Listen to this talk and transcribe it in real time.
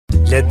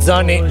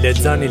Lexoni.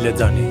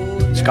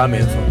 Çka më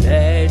thon?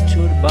 E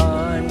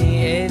qurbani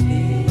e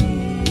di.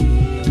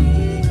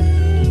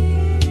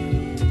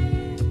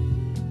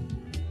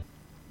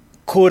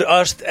 Kur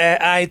është e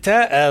ajte,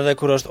 edhe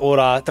kur është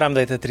ora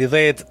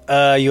 13:30,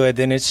 ju e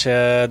dini që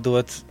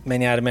duhet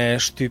me njerë me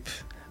shtyp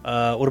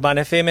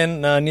Urban FM-in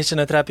në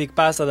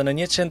 103.5 edhe në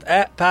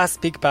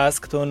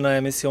 105.5 këtu në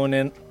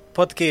emisionin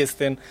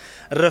podcastin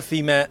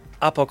Rrëfime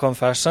apo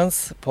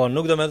Confessions, po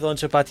nuk do me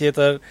thonë që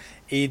patjetër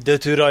I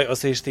detyroj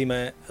ose I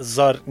shtime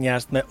zor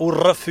njerëz me u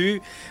rrëfy,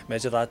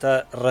 megjithatë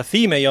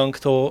rrëfime janë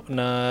këtu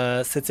në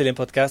secilin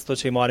podcast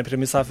që I marrim për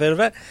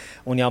mysafirëve.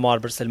 Unë jam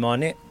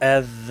ArbërSelmanin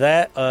edhe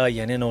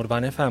jeni në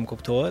Urban FM,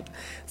 kuptohet.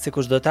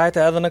 Sikur çdo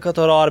tajte edhe në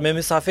këtë orar me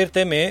mysafirët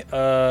e mi,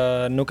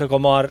 nuk e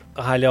kam marr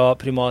hala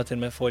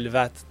primatin me fol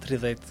vet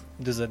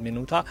 30-40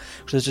 minuta,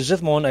 kështu që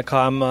gjithmonë e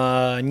kam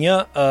një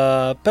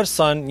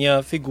person,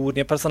 një figurë,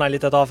 një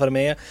personalitet afër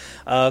meje,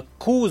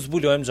 ku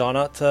zbulojmë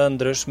gjëra të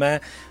ndryshme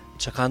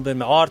që kanë bëjnë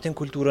me artin,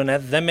 kulturën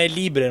edhe me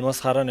librin, mos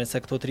harroni se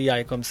këto trija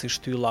I kom si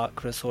shtylla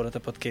kryesore të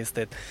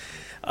podcastit.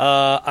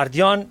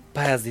 Ardianë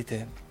Pajaziti.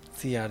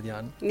 Si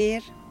Ardianë?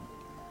 Mirë.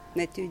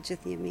 Me ty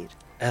gjithnjë mirë.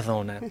 Edhe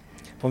une.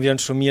 Po më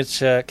vjen shumë mirë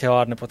që ke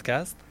ardhur në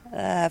podcast.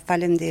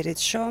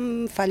 Faleminderit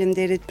shumë,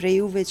 faleminderit për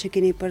juve që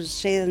keni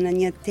përzgjedhur në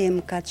një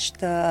temë kaq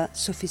të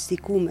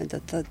sofistikuar,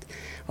 do të thotë,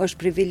 është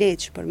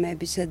privilegj për me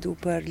bisedu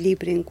për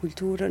librin,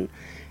 kulturën.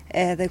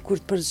 Edhe kur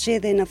të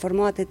përzgjedhej në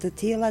formate të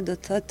tilla, do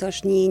të thotë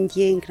është një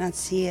ndjenjë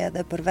kënaqësie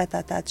edhe për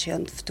vetë ata që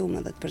janë të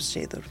ftuar dhe të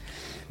përzgjedhur.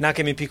 Na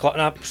kemi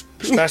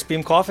shpesh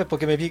pim kafe,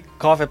 po kemi pi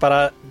kafe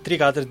para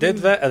 3-4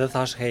 ditëve, edhe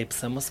thash, hey,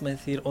 pse mos më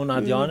thirr unë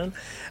Ardianën.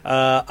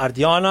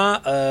 Ardiana,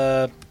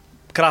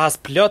 krahas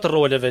plot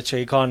roleve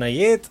që I ka në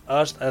jetë,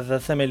 është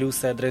edhe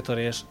themeluese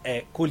drejtoresh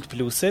e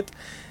KultPlusit.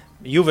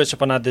 Juve që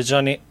po na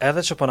dëgjoni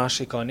edhe që po na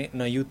shikoni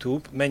në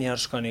YouTube,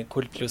 menjëherë shkoni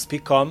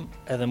kultplus.com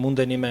edhe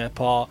mundeni me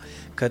pa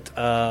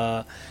këtë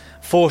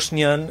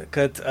foshnjën,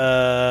 këtë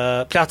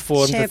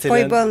platformë të cilën që po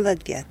I bën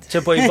 10 vjet.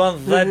 Që po I bën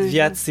 10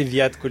 vjet si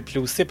vjet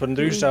KultPlusi,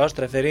 përndryshe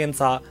është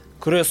referenca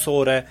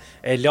kryesore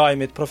e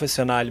lajmit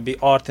profesional mbi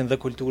artin dhe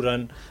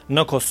kulturën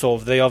në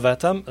Kosovë dhe jo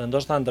vetëm,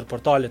 ndoshta ndër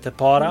portalet e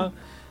para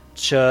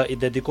që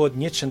I dedikohet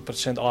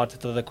 100%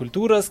 artit dhe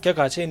kulturës. Kjo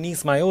ka qenë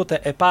nisma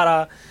jote e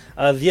para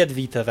 10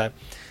 viteve.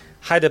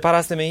 Hajde, para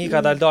se me hika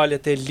daldale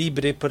të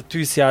libri për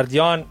ty si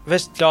Ardian,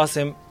 veç të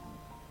flasim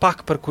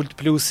pak për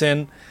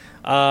KultPlusin,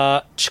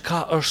 çka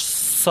është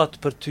sot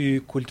për ty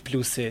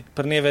KultPlusi?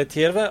 Për neve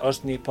tjerve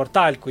është një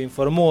portal ku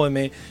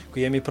informohemi, ku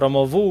jemi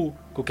promovu,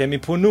 ku kemi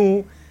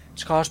punu.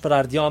 Çka është për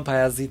Ardianë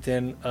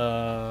Pajazitin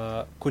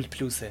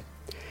KultPlusi?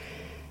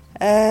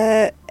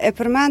 E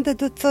përmendet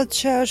do të thotë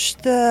që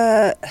është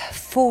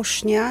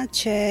foshnja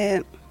që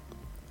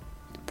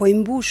po I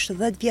mbush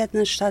 10 vjet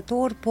në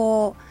shtator,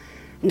 po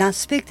në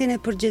aspektin e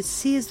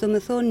përgjithësisë, do me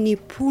thonë një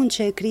punë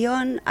që e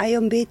krijon,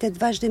 ajo mbetet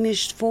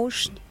vazhdimisht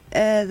foshnjë,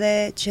 edhe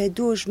që e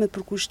duhesh me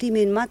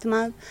përkushtimin më të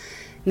madh,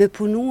 me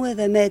punu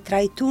edhe me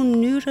trajtu në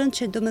mënyrën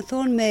që do me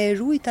thonë me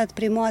rujt atë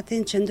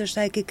primatin që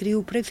ndoshta e ke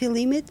kriju prej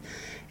fillimit,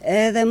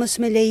 edhe mos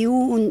me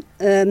leju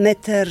me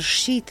të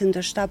rshit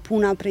ndoshta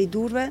puna prej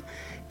durve.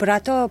 Për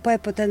ato po e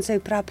potencoj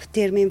prap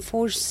termin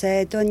fosh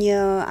se do një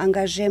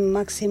angazhim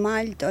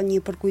maksimal, do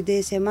një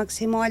përkujdesje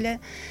maksimale,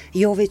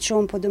 jo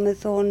veçon po do me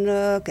thonë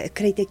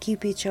krejt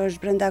ekipi që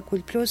është brenda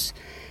KultPlus,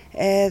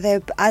 edhe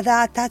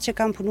ata që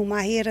kanë punu ma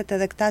herët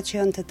edhe këta që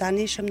janë të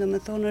tanishëm, do me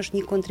thonë është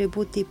një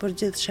kontribut I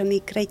përgjithshëm I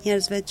krejt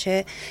njerëzve që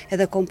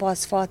edhe kom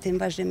pas fatin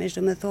vazhdimisht,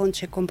 do me thonë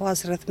që kom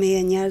pas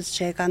rrëthmeje njerëz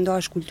që e kanë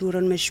dash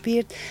kulturën me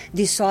shpirt,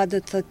 disa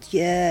do të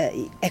thotë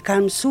e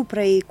kanë mësu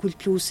prej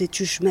KultPlusit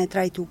qysh me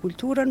trajtu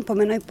kulturën, po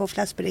menoj po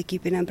flas për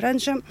ekipin e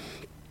brendshëm.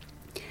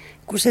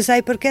 Kurse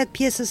sa I përket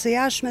pjesës së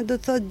jashtme, do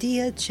të thotë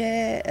dihet që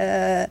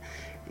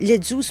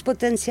lexues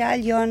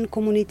potencial janë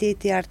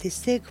komuniteti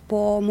artistik,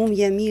 po mu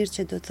m'je mirë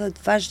që do të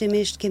thotë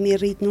vazhdimisht kemi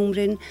rrit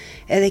numrin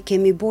edhe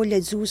kemi bo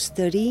lexues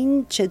të rinj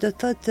që do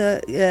të thotë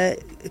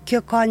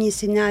kjo ka një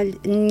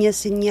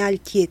sinjal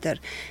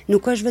tjetër.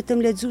 Nuk është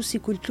vetëm lexues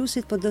I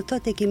KultPlusit, po do të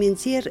thotë e kemi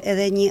nxjerr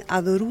edhe një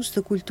adhurues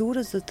të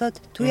kulturës, do të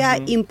thotë tuja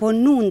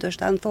imponu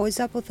ndoshta në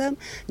thojza po them,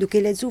 duke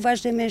lexuar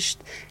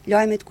vazhdimisht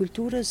lajmet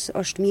kulturës,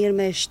 është mirë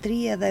me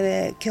shtri edhe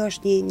kjo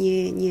është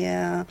një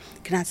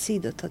kënaqësi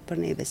do të thotë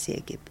për neve si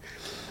ekip.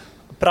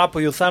 Pra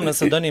po ju them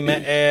nëse doni me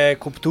e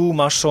kuptu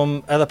ma shumë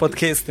edhe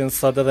podcastin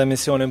sot edhe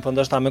emisionin, po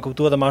ndoshta me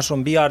kuptu edhe ma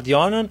shumë mbi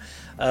Ardianën,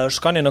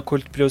 shkoni në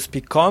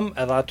kultplus.com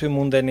edhe aty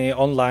mundeni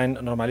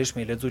online normalisht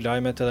me I lexu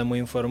lajmet edhe mu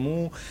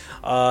informu,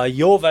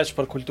 jo veç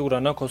për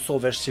kulturën në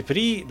Kosovë e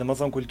Shqipëri,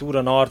 domethënë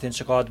kulturën, artin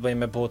që ka të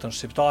bëjë me botën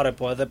shqiptare,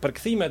 po edhe për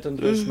kthime të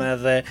ndryshme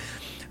edhe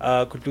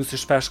KultPlusi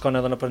shpesh shkon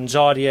edhe në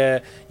ngjarje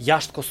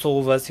jashtë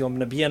Kosovës, jo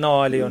në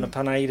bienale, jo në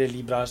panajire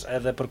librash,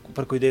 edhe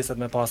për kujdeset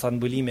me pas atë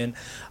mbulimin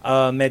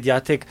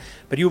mediatik.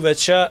 Për juve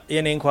që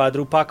jeni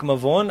inkuadru pak më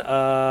vonë,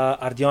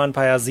 Ardianë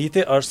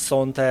Pajaziti është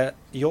sonte,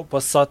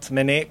 po sot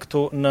me ne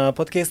këtu në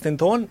podcastin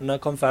ton, në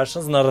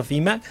Confessions, në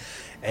Rrëfime.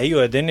 E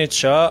ju e dini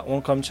që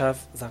unë kom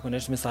qef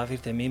zakonisht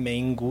misafir të mi me i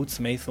nguc,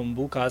 me i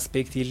thumbu ka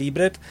aspekti i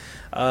librit,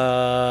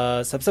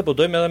 sepse po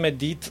dojmë edhe me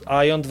dit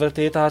a janë të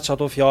vërteta që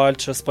ato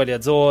fjalë që s'po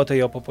lexohet,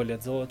 jo po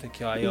lexohet,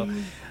 kjo ajo.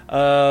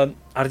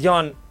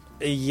 Ardianë,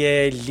 je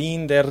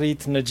lind e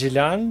rrit në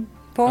Gjilan?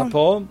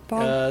 Po.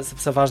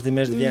 Sepse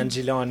vazhdimisht vjen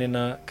Gjilani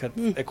në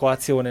këtë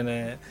ekuacionin e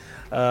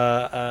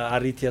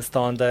arritjes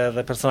tënde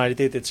dhe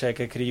personalitetit që e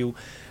ke kriju.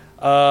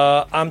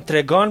 Am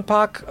tregon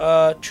pak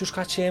çush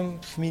ka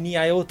qenë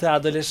fëminia jote,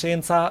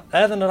 adoleshenca,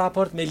 edhe në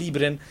raport me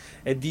librin,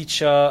 e di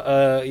që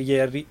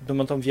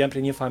domethënë vjen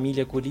prej një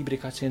familje ku libri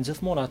ka qenë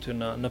gjithmonë aty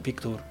në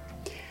pikturë.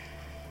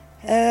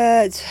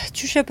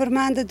 Qysh e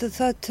përmendet do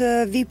thot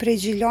vi prej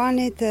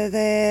Gjilanit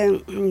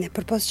dhe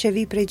përpos që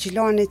vi prej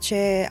Gjilanit që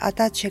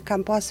ata që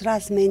kanë pas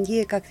rast me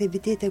ndjek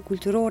aktivitete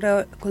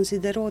kulturore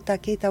konsiderohet ta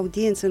ketë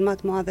audiencën më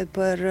të madhe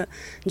për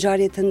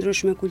ngjarje të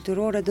ndryshme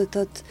kulturore, do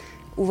thot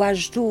u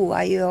vazhdu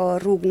ajo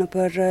rrugë në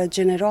për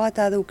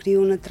gjenerata dhe u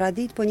kriju në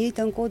tradit, po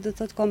njëjtën kohë do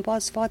thot kam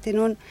pas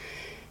fatin unë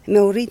me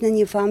u rrit në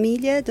një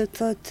familje, do të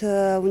thotë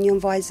unë jam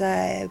vajza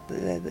e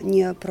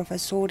një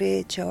profesori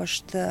që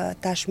është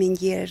tash me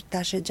ndjerë,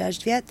 tash e 6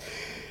 vjet,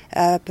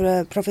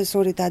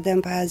 profesorit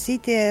Ardianë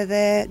Pajaziti,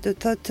 dhe do të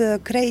thotë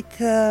krejt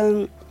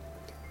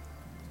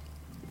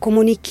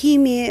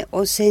komunikimi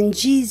ose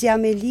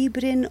ngjizja me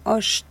librin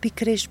është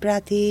pikërisht për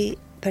atij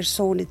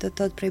personit, do të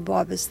thotë prej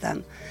babës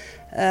tem.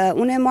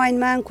 Unë e majnë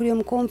men kur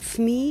jam kom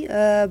fëmi,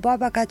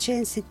 baba ka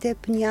qenë si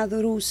tip një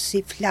adhurus si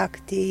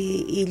flakt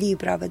i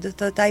librave, do të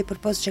thotë ai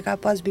përpos që ka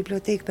pas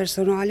bibliotekë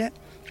personale,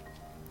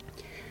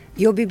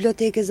 jo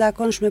biblioteke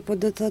zakonshme, po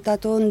do të thotë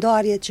ato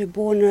ndarje që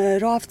bon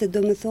rafte, do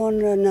më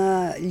thonë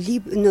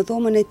në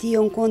dhomën e tij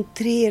on kon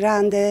 3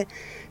 rande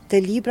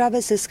të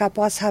librave, se s'ka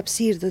pas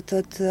hapësirë, do të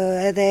thotë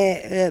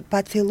edhe pa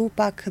të fillu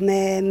pak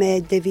me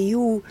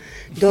deviju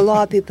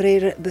dollapi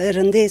prej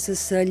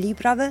rëndesës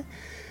librave.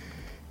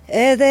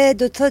 Edhe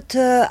do të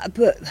thotë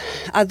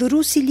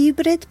adhurusi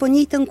librit, po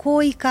njëjtën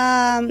kohë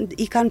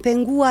i kanë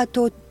pengu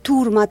ato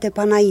turmat e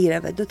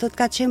panajireve. Do të thotë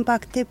ka qenë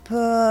pak tip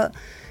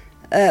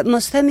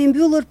mos themi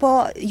mbyllur, po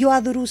jo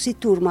adhurusi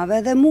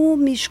turmave. Dhe mu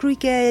mi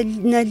shkrujke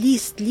në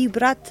list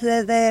librat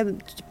edhe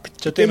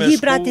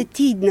librat e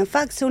tij, në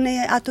fakt se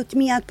unë ato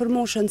të mijat për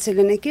moshën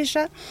cilën e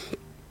kisha.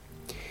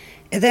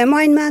 Edhe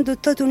majnë mend, do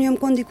të thotë unë jam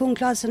kondikun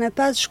klasën e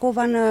 5,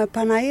 shkova në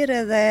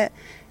panajire dhe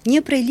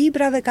një prej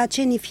librave ka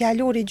qenë i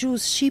fjalori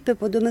gjuhës shqipe,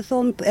 po do me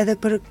thonë edhe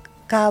për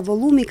ka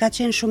volumi ka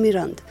qenë shumë i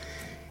rënd.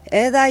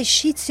 Edhe ai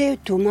shit se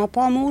tu ma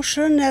pa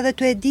moshën, edhe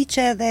tu e di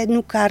që edhe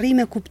nuk arri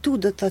me kuptu,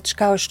 do të thotë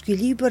çka është ky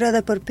libër,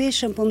 edhe për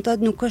peshën, po më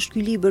thotë nuk është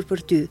ky libër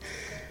për ty.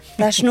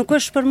 Tash nuk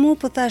është për mua,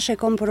 po tash e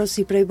kam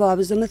porosi prej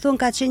babës. Do me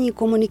thonë ka qenë një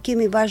komunikim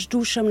i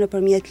vazhdueshëm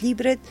nëpërmjet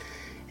librit,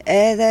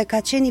 edhe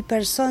ka qenë një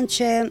person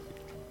që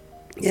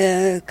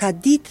ka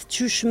ditë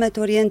çysh me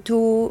të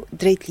orientu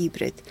drejt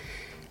librit.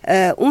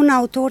 Unë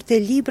autorët e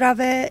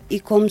librave i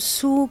kom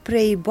mësu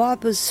prej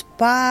babës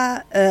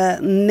pa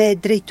me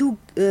drejtu,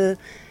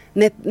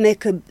 me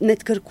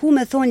të kërku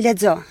me thonë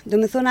lexo. Do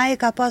me thonë aje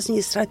ka pas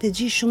një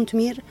strategji shumë të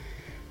mirë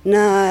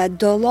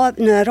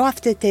në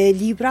raftet e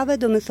librave,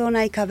 do me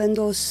thonë aje ka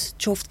vendos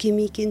qoftë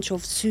kemikin,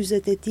 qoftë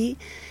syzet e tij,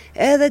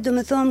 edhe do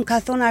me thonë ka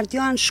thonë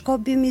Ardianë, shko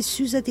bimi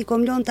syzet i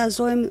kom lënë të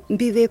azojmë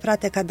mbi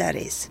veprat e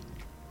Kadares.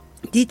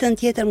 Ditën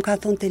tjetër më ka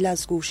thonë të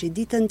Lasgushi,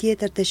 ditën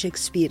tjetër të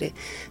Shakespeare.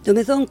 Do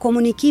me thonë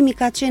komunikimi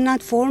ka qenë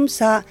atë formë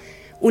sa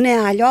unë e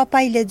hala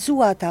pa i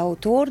lexua ata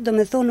autor, do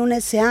me thonë unë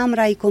se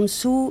amra i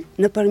komsu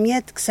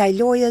nëpërmjet kësaj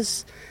lojës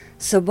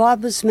së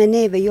babës me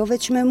neve, jo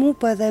veç me mu,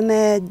 po edhe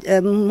me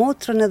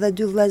motrën edhe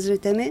 2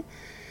 vëllezërit e mi.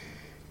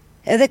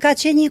 Edhe ka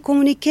qenë një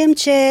komunikim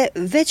që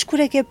veç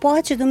kur e ke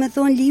pa që do me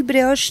thonë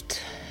libri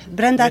është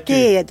brenda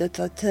teje, do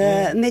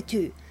thotë me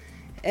ty.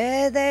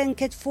 Edhe në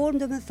këtë formë,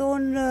 do me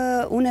thonë,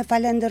 unë e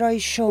falenderoj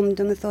shumë,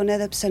 do me thonë,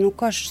 edhe pse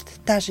nuk është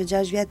tash e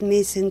 6 vjetë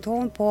mesin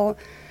tonë, po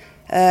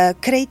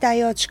krejt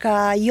ajo që ka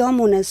jam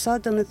unë e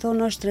sot, do me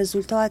thonë, është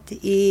rezultat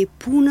i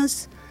punës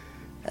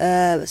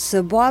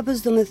së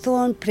babës, do me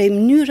thonë, prej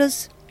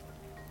mënyrës,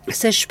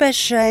 se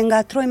shpesh e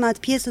ngatrojmë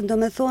atë pjesën, do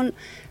me thonë,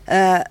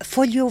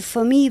 folju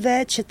fëmijëve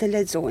që të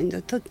lexojnë,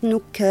 do thotë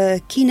nuk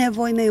ki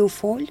nevojë me ju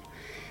folë,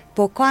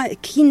 po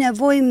ki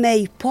nevoj me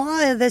i pa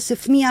edhe se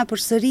fëmija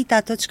përsërit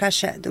ato që ka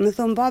she. Do me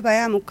thonë, baba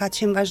jam ka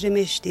qenë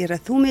vazhdimisht i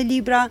rrethu me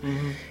libra,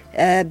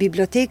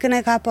 bibliotekën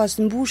e ka pas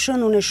në mbushën,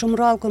 unë e shumë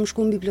rrallë kom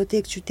shku në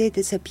bibliotekë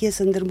qytetit se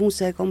pjesën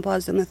ndërmuese e kom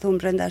pas, do me thonë,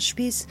 brenda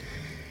shtëpisë.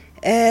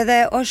 Edhe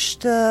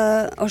është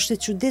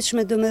e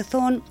çuditshme, do me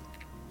thonë,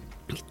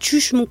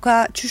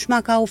 qysh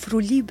ma ka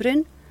ofru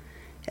librin,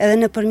 edhe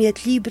nëpërmjet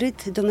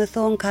librit, do me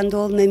thonë, ka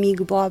ndodhur me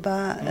mik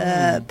baba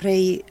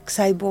prej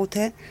kësaj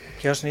bote.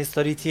 Kjo është një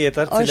histori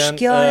tjetër,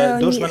 cilën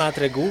dush me na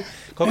tregu.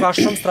 Ka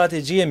shumë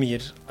strategji e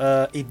mirë.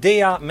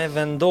 Ideja me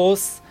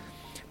vendos,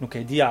 nuk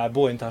e dia e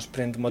bojnë tash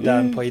prind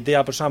modern, po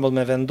ideja për shembull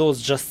me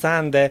vendos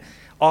gjësende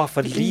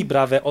afër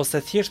librave,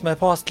 ose thjesht me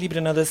pas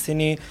librin edhe si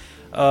një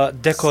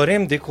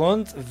dekorim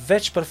dikund,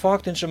 veç për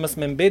faktin që mos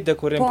më mbet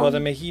dekorim, po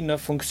edhe me hi në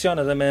funksion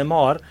edhe me e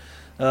marr,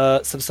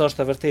 sepse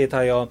është e vërtet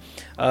ajo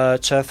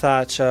që tha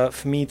që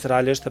fëmijët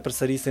realisht e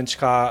përsërisin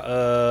çka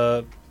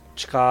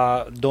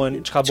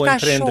bojnë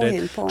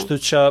prindrit. Kështu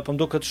që po më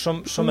duket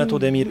shumë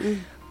metodë e mirë.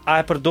 A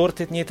e përdor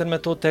të njëjtën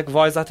metodë tek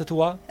vajzat e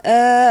tua?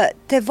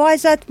 Te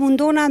vajzat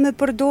mundona me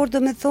përdor,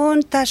 do me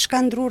thonë, tash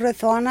ka ndru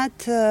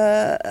rrethonat.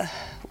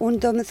 Unë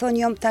do me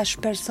thonë jom tash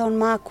person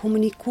ma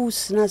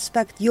komunikus në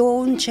aspekt, jo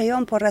unë që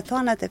jom, por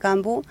rrethonat e kam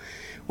bu.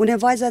 Unë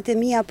e vajzat e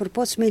mia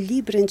përpos me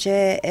librin që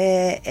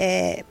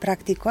e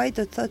praktikoj,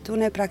 do të thotë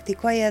unë e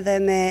praktikoj edhe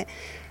me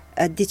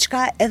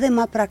diçka edhe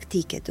ma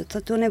praktike. Do të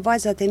thotë unë e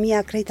vajzat e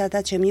mia krejt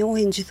ata që më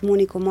njohin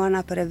gjithmonë i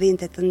komana për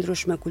evente të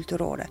ndryshme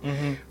kulturore.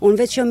 Unë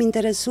veç jom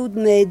interesuar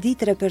me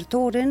edit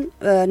repertorin,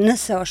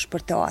 nëse është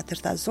për teatr,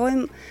 ta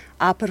zojmë,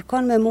 a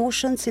përkon me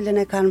moshën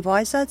cilën e kanë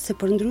vajzat, se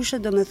për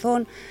ndryshe do me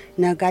thonë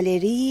në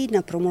galeri,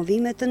 në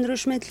promovime të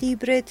ndryshme të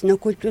librit, në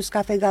KultPlus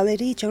kafe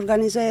galeri që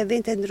organizoj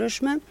evente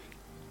ndryshme,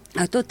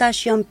 ato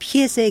tash janë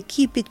pjesë e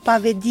ekipit pa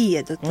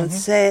vedije, do të thotë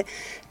se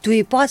tu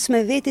i pas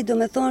me veti, do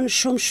me thonë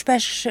shumë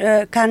shpesh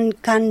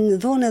kanë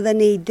dhonë edhe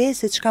në ide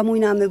se çka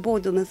mujna me bo,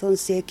 do me thonë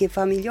si e ke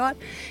familjar,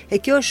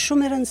 e kjo është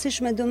shumë e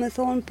rëndësishme, do me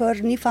thonë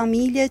për një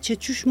familje që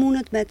qysh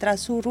mundet me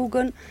trasu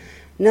rrugën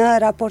në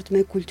raport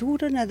me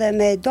kulturën edhe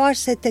me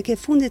dash se tek e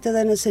fundit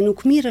edhe nëse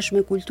nuk mirësh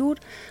me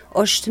kulturë,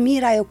 është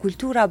mirë ajo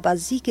kultura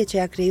bazike që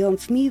ja krijon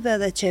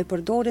fëmijëve dhe që e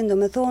përdorin, do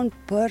me thonë,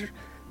 për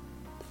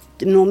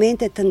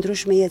momente të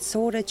ndryshme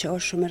jetësore që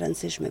është shumë e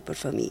rëndësishme për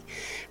fëmijë.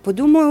 Po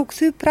du më u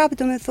kthy prapë,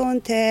 do me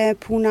thonë, te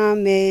puna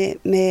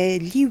me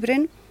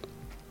librin,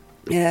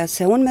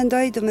 se unë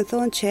mendoj, do me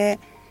thonë, që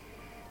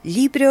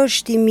libri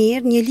është i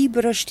mirë, një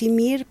libër është i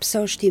mirë, pse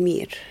është i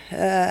mirë?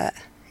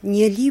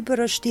 Një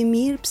libër është i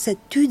mirë pse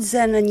ty të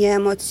zë në një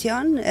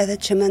emocion,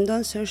 edhe që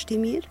mendon se është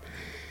i mirë.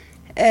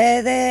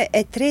 Edhe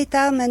e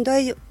treta,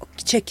 mendoj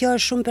që kjo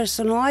është shumë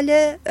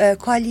personale,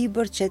 ka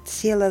libër që të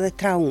sjell edhe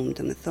traumë,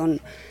 do me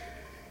thonë.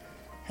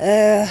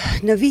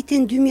 Në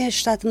vitin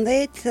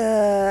 2017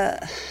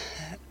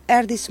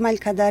 erdhi Ismail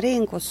Kadare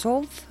në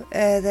Kosovë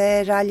edhe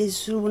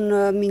realizu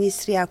në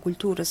Ministria e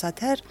Kulturës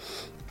atëherë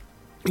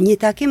një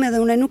takim,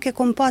 edhe unë nuk e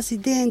kom pas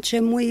idenë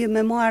që muj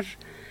me marr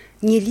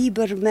një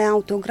libër me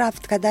autograf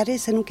të Kadare,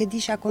 se nuk e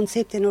disha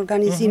konceptin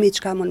organizimit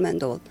çka mund me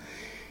ndodh.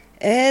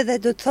 Edhe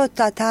do të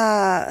thotë ata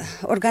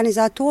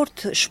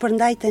organizatorët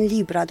shpërndajtën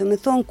libra, do me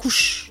thonë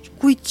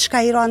kujt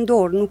çka i ra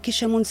dorë, nuk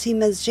kishe mundësi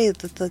me zgjedh,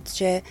 do thotë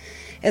që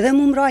edhe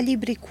mu mra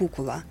libri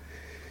Kukulla.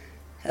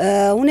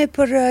 Une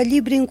për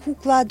librin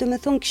Kukulla, do me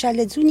thonë, kisha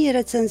lexu një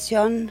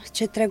recension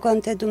që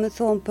tregonte, do me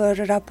thonë,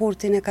 për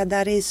raportin e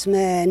Kadares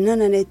me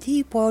nënën e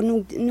tij, po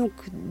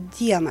nuk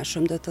dija ma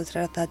shumë, do të thotë,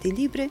 ratati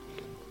libri.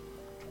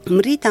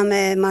 Mrita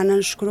me ma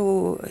nënshkru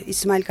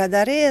Ismail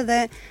Kadare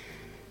dhe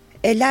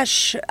e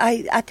lash,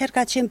 atëherë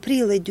ka qenë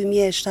prilli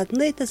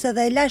 2017,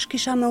 edhe e lash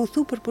kisha me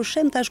uthu për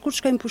pushim, tash kur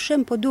shkojmë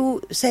pushim, po du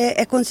se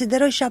e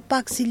konsiderojsha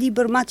pak si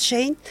libër ma të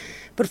shenjtë,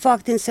 për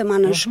faktin se ma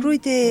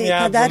nënshkrujti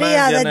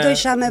Kadareja dhe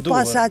dojsha me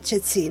pas atë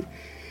qetësinë.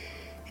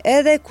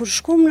 Edhe kur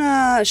shkum në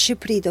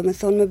Shqipëri, do me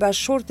thonë, me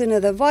bashkëshortin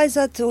edhe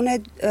vajzat,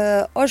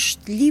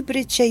 është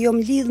libri që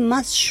jom lidh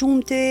mas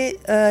shumti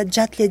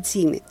gjatë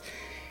leximit.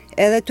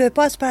 Edhe tu e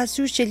pas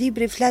parasysh që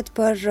libri flet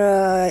për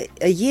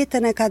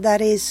jetën e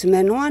Kadares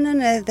me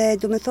nonën, edhe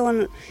do me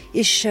thonë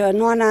ish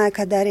nona e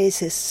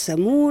Kadaresis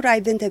sëmur,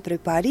 ai vinte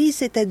prej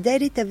Parisit e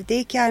deri te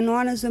vdekja e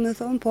nonës, do me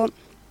thonë, po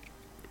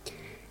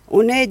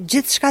une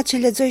gjithë shka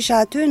që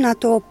lexojsha aty në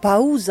ato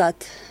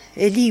pauzat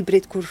e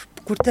librit kur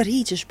të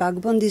rriqesh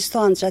pak bën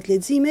distancë gjatë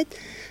leximit,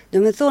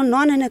 do me thonë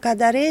nonën e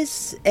Kadares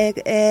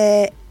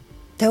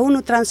te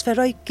unë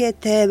transferoj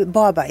te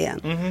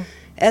babain.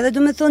 Edhe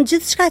do me thonë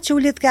gjithë shka që u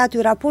lidh ka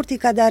aty raporti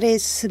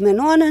Kadares me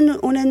nonën,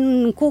 unë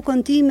në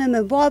kokën time me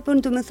babën,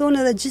 do me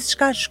thonë edhe gjithë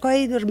shka shkoj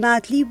me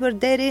atë libër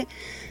deri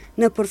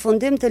në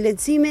përfundim të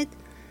leximit.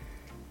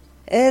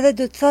 Edhe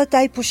do të thotë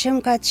ai pushim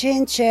ka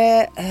qenë që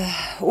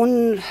unë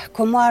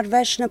ko marrë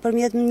vesh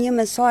nëpërmjet një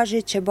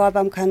mesazhi që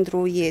baba më ka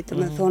ndru jetë, do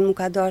me thonë më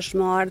ka dash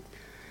më ardh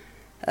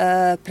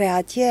prej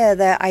atje,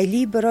 edhe ai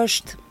libër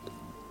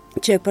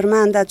është që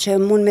përmenda që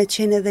mund me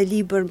qenë edhe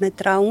libër me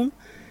traumë.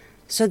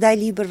 Sot ai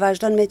libër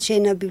vazhdon me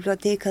qenë në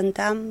bibliotekën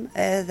tam,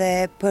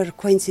 edhe për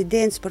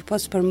koincidencë, për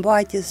pos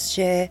përmbajtjes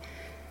që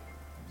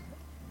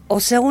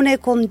ose unë e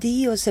kom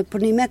di, ose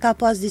për një me ka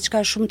pas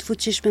diçka shumë të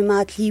fuqishme me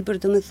atë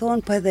libër, do me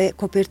thonë, po edhe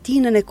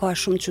kopertinën e ka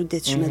shumë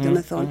çuditshme, do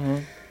me thonë.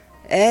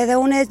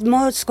 Edhe unë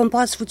mos kom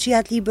pas fuqi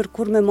atë libër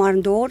kur me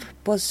marrë dorë,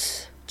 pos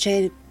që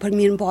për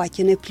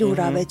mirëmbajtjen e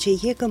plurave që i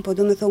hekën, po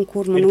do me thonë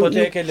kur më nuk... Po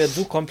të e ke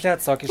lexu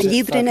komplet sa kishe...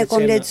 Librin e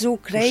kom lexu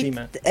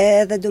krejt,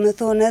 edhe do me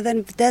thonë edhe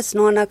në vdes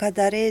nona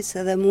Kadares,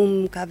 edhe mu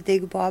më ka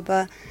vdek baba,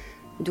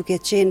 duke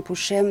qenë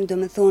pushim, do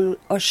me thonë,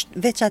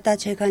 është veç ata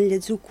që e kanë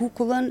lexu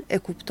Kukullën, e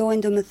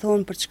kuptojnë, do me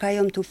thonë, për çka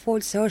jom të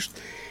folë, se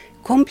është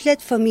komplet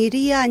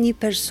fëmiria një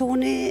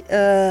personi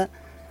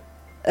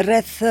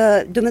rreth,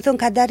 do me thonë,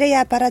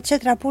 Kadareja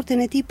paraqet raportin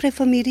e tij prej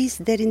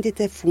fëmirisë deri në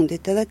ditën e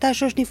fundit. Edhe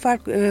tash është një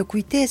farë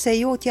kujtese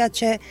jotja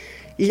që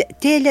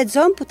te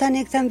lexon, po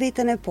tani e kthem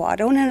veten e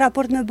parë. Unë në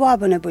raport me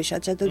babën e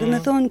bëjsha çato, do të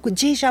thonë ku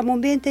gjesha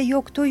momente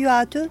jo këtu jo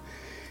aty.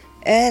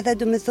 Edhe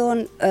do të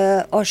thonë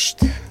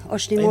është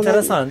një moment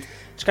interesant.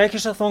 Çka e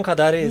kishe thonë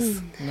Kadares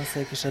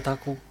nëse e kishe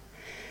taku?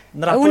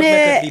 Në raport me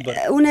këtë libër.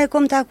 Unë e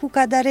kom taku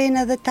Kadaren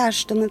edhe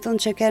tash, do të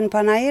thonë që kanë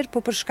panair,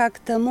 po për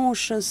shkak të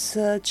moshës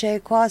që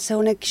e ka, se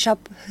unë kisha,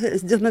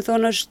 do të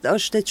thonë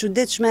është e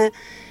çuditshme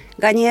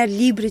nganjëherë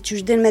libri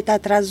që din me ta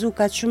trazu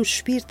ka shumë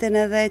shpirtin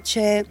edhe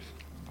që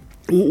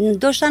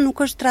ndoshta nuk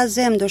është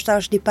trazem, ndoshta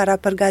është një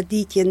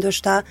parapërgatitje,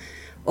 ndoshta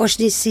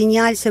është një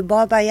sinjal se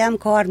baba jam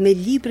ka ardhur me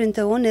librin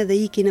të unë edhe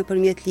iki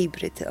nëpërmjet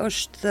librit.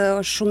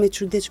 Është shumë e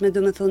çuditshme,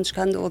 do të thonë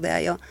çka ndodhe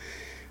ajo.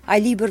 Ai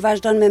libër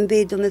vazhdon me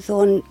mbet, do të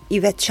thonë i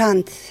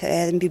veçantë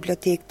në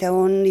bibliotekën të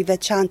unë, i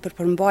veçantë për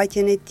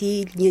përmbajtjen e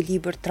tij, një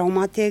libër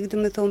traumatik, do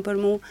të thonë për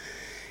mua.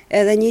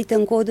 Edhe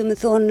njëjtën kohë, do të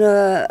thonë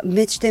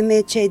miqtë e me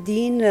që e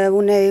din,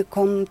 unë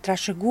kom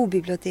trashëgu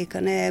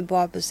bibliotekën e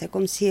babës, e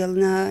kom sjell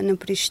në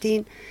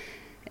Prishtinë.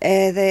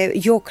 Edhe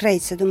jo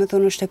krejt, se do të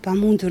thonë është e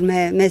pamundur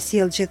me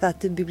sjell gjithë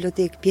atë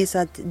bibliotekë,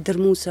 pjesat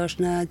dërmuese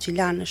është në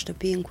Gjilan, në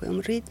shtëpinë ku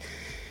jam rrit.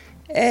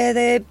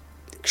 Edhe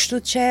kështu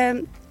që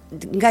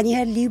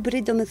nganjëherë libri,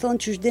 do të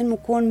thonë që din më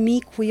kon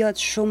miku jot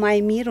shumë më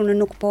i mirë, unë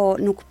nuk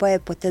po e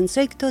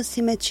potencoj këto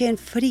si me qenë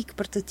frikë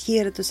për të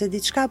tjerët ose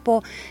diçka,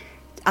 po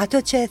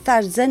ato që e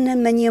thash zënë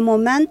me një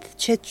moment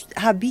që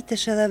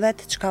habitesh edhe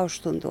vetë çka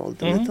është ndodhur.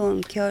 Do të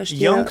thonë kjo është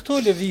janë këto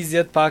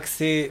lëvizjet pak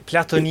si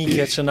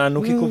platonike që na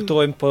nuk i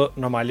kuptojmë, po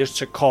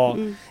normalisht që ka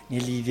një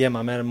lidhje,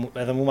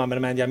 edhe mua më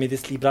mendja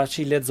midis libra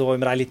që i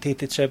lexojmë,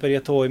 realitetit që e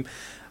përjetojmë,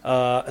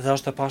 dhe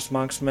është e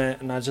pashmangshme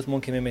na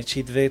gjithmonë kemi me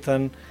qit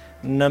veten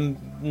në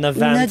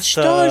vend në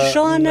çdo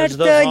zhanër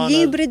të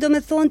libri, do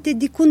të thonë ti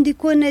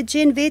dikun e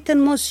gjen veten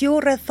mos jo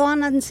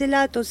rrethonat në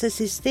cilat ose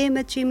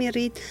sistemet që jemi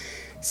rrit.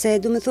 Se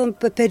do të thonë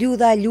për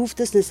periudha e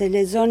luftës, nëse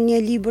lexon një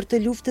libër të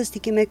luftës, ti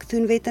ke me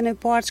kthyn veten e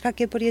parë çka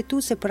ke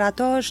përjetuar, se për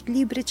ato është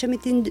libri që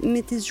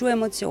mi ti zgjuaj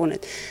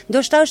emocionet.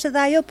 Ndoshta është edhe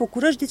ajo, po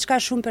kur është diçka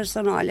shumë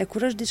personale,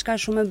 kur është diçka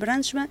shumë e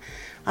brendshme,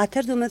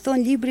 atëherë do të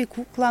thonë libri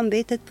Kukulla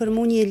mbetet për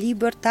mua një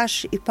libër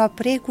tash i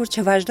paprekur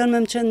që vazhdon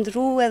me më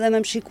qëndru edhe me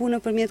më shiku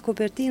nëpërmjet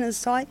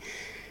kopertinës saj,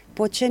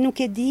 po që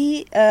nuk e di,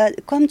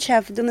 kom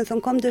qef, do të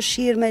thonë kom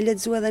dëshirë me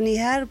lexu edhe një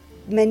herë,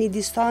 me një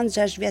distancë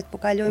 6 vjet po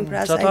kalojmë për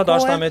asaj kohe.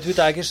 Çfarë me ty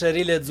ta kishe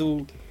rilexu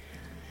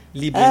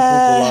librin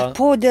Kukulla?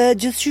 Po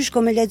gjithçysh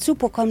kom e lexu,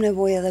 po kam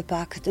nevojë edhe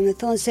pak. Do të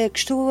thonë se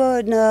kështu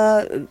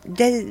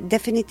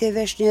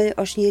definitivisht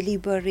është një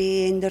libër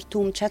i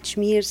ndërtuar çaq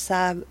mirë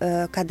sa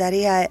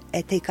Kadarea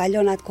e te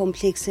kalon atë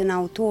kompleksin e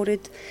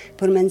autorit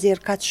për me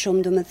nxjerr kaq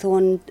shumë, do të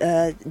thonë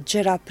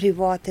gjëra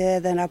private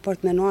dhe në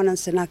raport me nënën,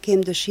 se na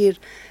kem dëshirë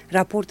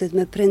raportet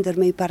me prindër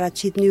me i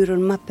paraqit mënyrën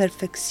më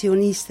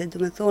perfeksioniste, do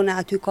të thonë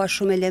aty ka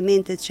shumë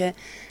elemente që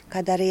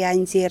Kadarea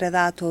nxjerr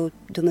edhe ato,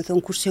 do të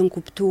thonë kur s'jon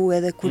kuptu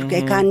edhe kur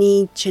e ka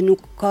një që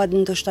nuk ka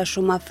ndoshta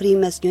shumë afrim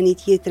mes njëri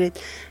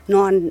tjetrit,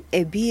 nënë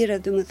e birë,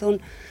 do të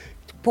thonë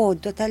po,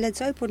 do ta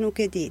lexoj, por nuk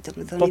e di, do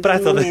të thonë. Po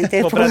pret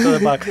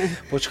edhe pak.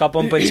 Po çka po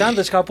më pëlqen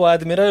dhe çka po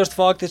admiroj është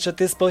fakti që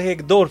ti s'po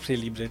hek dorë prej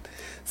librit.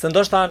 Se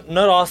ndoshta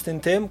në rastin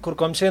tim, kur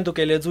kom qenë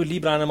duke lexu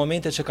libra në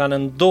momente që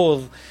kanë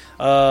ndodh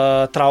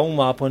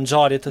trauma apo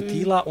ngjarje të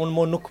tilla,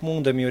 unë nuk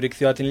mundem ju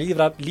rikthyer aty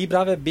në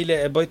librave, bile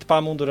e bëj të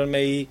pamundurën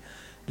me i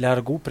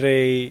largu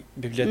prej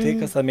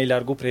bibliotekës dhe me i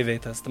largu prej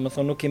vetes. Do të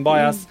thonë nuk i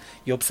mbaj as,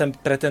 jo pse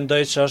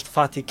pretendoj që është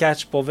fat i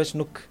keq, po veç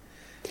nuk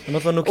do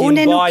të thonë nuk i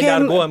mbaj,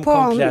 largohem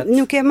komplet. Po,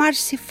 nuk e marr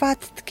si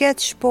fat të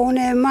keq, po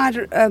unë e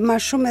marr më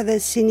shumë edhe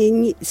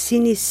si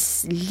një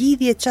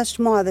lidhje çast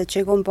madhe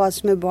që kom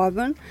pas me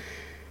babën,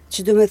 që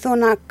do të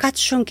thonë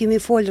kaq shumë kemi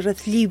fol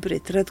rreth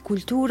librit, rreth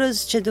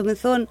kulturës, që do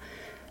të thonë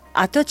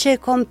ato që e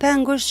kom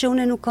pengosh që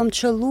unë nuk kom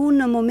qëllu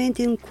në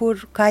momentin kur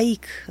ka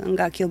ik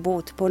nga kjo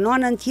botë, po në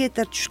anën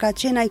tjetër që ka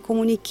qenë ai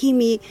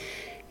komunikimi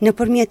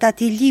nëpërmjet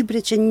atij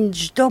libri që në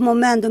çdo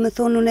moment, do të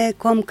thonë unë e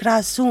kom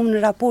krahasuar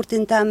në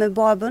raportin tim me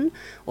babën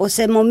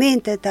ose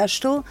momentet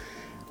ashtu,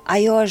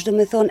 ajo është, do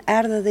të thonë,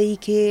 erdhe dhe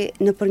iki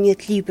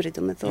nëpërmjet librit,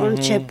 do të thonë,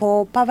 që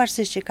po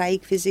pavarësisht që ka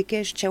ik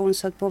fizikisht, që unë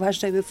sot po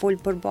vazhdoj me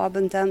fol për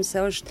babën tim,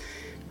 se është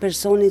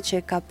personi që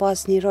ka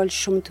pas një rol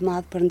shumë të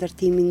madh për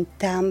ndërtimin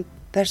tim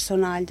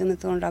personal, do të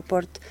thonë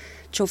raport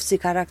qoftë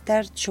si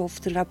karakter,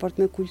 qoftë në raport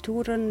me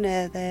kulturën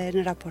edhe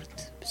në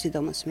raport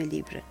sidomos me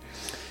librin.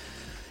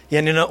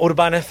 Jeni në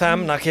Urban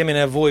FM, na kemi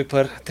nevojë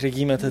për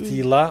tregime të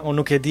tilla. Unë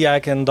nuk e di a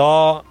e ke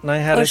nda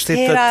ndonjëherë të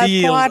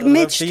tillë.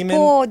 Me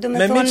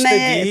miq të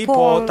di,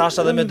 po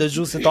tash edhe me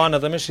dëgjuesit tanë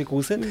edhe me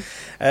shikuesit.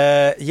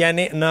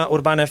 Jeni në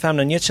Urban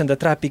FM në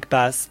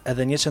 103.5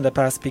 edhe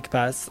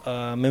 105.5.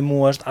 Me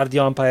mua është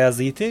Ardianë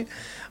Pajaziti.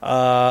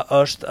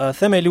 Është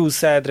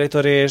themeluese,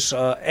 drejtoresh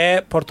e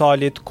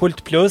portalit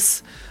KultPlus.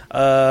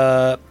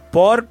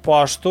 Por po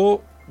ashtu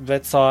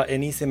vetë sa e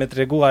nisi me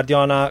tregu,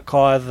 Ardiana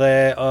ka edhe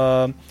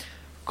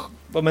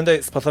po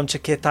mendoj, s'po them që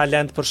ke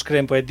talent për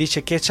shkrim, po e di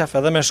që ke qef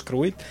edhe me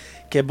shkrujt,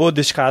 ke bo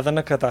diçka edhe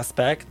në këtë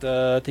aspekt,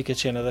 ti ke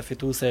qenë edhe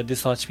fituese e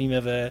disa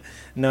çmimeve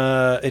në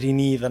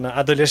rini dhe në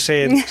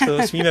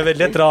adoleshencë, çmimeve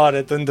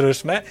letrare të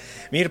ndryshme.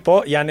 Mirë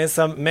po, janë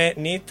nisëm me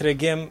një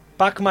tregim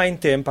pak më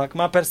intim, pak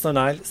më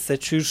personal se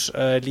çysh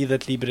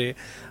lidhet libri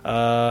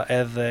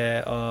edhe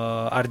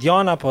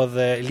Ardiana, po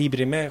dhe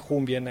libri me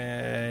humbjen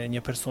e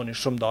një personi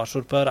shumë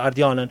dashur për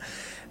Ardianën.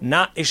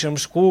 Na ishim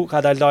shku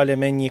ka dalë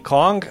me një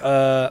këngë,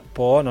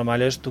 po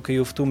normalisht duke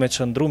ju ftuar me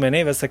çndru me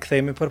neve se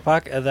kthehemi për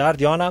pak edhe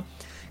Ardiana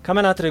ka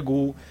me na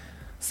tregu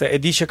se e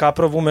di që ka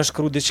provu me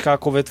shkru diçka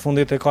kohëve të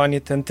fundit e ka një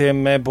tentim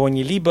me bo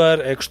një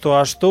libër e kështu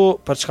ashtu,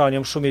 për çka unë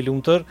jam shumë i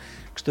lumtur,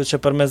 kështu që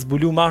për me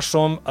zbulu ma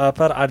shumë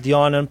për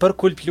Ardianën, për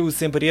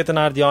KultPlusin, për jetën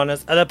e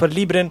Ardianës, edhe për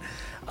librin,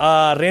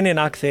 rrini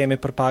na kthehemi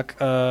për pak,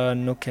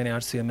 nuk keni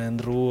arsye me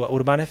ndru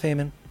Urban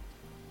FM-in.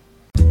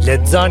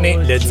 Lexoni,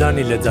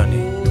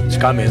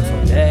 çka më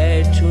thon?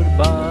 Leç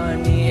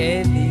Urbani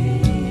edhi.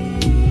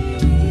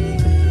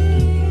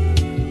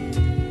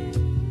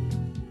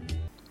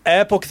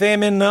 Po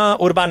kthehemi në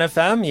Urban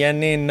FM,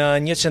 jeni në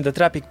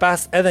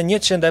 103.5 edhe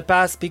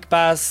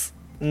 105.5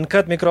 në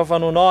këtë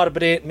mikrofon unë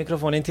Arbri,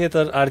 mikrofonin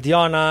tjetër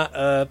Ardiana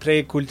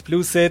prej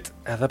KultPlusit,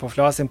 edhe po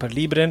flasim për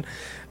librin,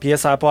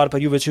 pjesa e parë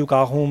për juve që ju ka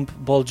humb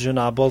boll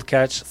gjëna, boll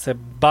keq, se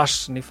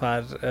bash një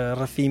farë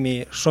rrëfimi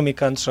shumë i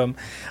këndshëm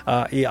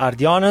i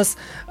Ardianës.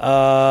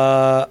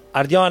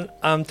 Ardian,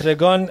 am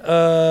tregon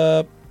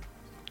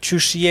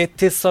çysh je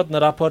ti sot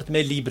në raport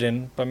me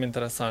librin, po më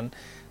intereson.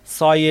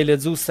 Sa je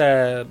lexu se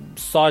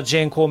sa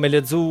gjen ko me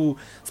lexu,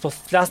 s'po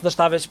flas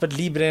ndoshta veç për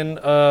librin,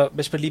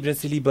 veç për librin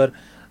si libër,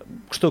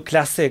 kështu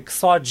klasik,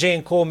 sa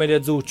gjen ko me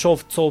lexu,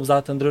 qoftë copza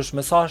të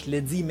ndryshme, sa është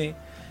leximi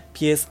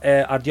pjesë e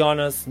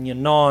Ardianës, një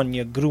nan,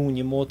 një gru,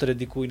 një motër e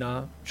dikujna,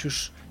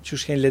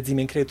 çysh kanë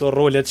leximin kreto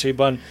rolet që i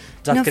bën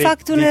gjatë Në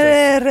fakt unë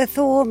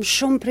rrethohem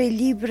shumë prej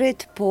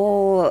librit, po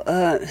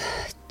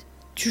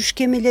qysh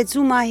kemi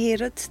lexu ma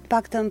herët, të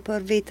paktën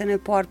për veten e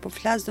parë po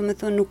flas, do me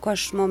thonë nuk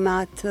është më me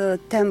atë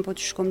tempo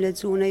që kom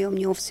lexu, unë jam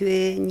njoft si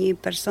një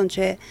person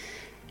që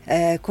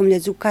kom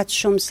lexu kaq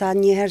shumë sa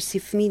një herë si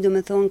fëmijë, do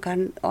me thonë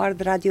kanë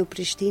ardhur Radio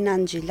Prishtina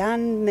në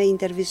Gjilan me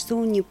intervistu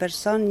një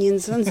person, një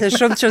nxënës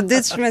shumë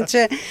çuditshme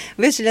që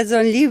veç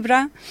lexon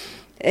libra.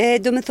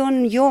 Do me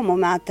thonë jo më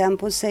me atë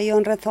tempo, se jo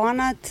në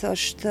rrethanat,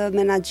 është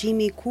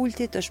menaxhimi i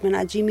kultit, është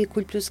menaxhimi i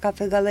KultPlus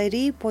Kafe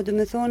Galleri, po do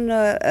me thonë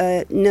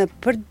në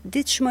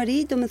përditshmëri,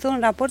 do me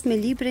thonë raport me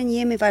librin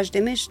jemi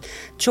vazhdimisht,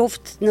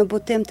 qoftë në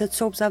botim të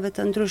copsave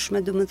të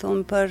ndryshme, do me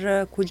thonë për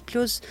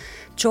KultPlus,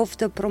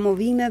 qoftë të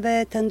promovimeve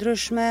të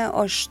ndryshme,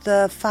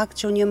 është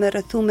fakt që unë jam e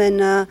rrethuar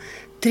në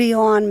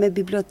trioan me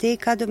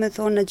biblioteka, do me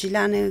thonë në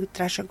Gjilane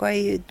trashëgoj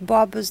të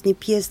babës, një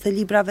pjesë të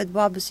librave të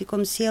babës i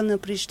kom sjell në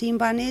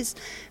Prishtinë banesë,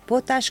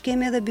 po tash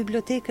kemi edhe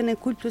bibliotekën e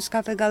KultPlus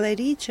Kafe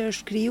Galleri që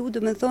është kriju, do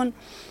me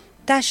thonë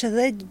tash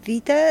 10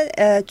 vite,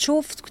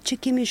 qoftë që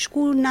kemi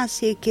shku na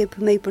si ekip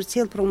me i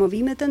përcjell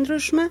promovime të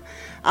ndryshme,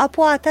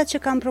 apo ata që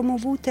kanë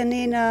promovu të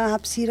ne në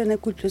hapësirën e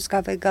KultPlus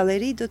Kafe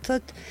Galleri, do të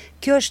thotë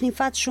kjo është një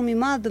fat shumë i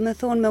madh, do me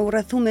thonë me u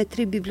rrethu me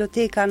 3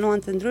 biblioteka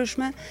anë të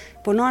ndryshme,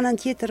 po në anën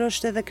tjetër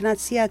është edhe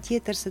kënaqësia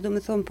tjetër se do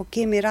me thonë po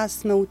kemi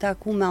rast me u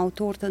taku me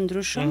autorë të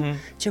ndryshëm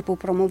që po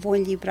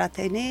promovojnë librat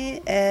e ne,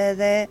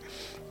 edhe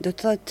do të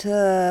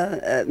thotë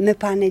me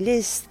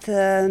panelist,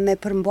 me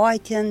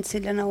përmbajtjen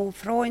cilën e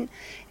ofrojnë,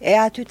 e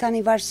aty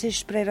tani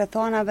varësisht prej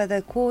rrethanave dhe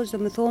kohës,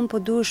 do me thonë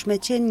po duhesh me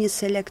qenë një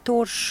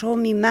selektor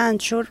shumë i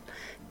mençur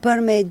për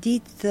me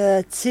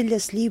ditë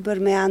cilës libër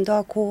me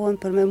anda kohën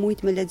për me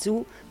mujt me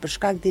lexu, për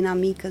shkak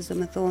dinamikës, do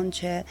me thonë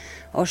që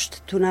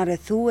është tu na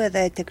rrethu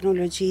edhe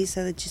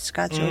teknologjisë edhe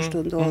gjithçka që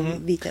është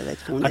ndodhur viteve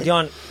të fundit.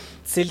 Ardian,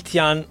 cilët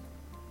janë,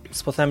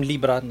 s'po them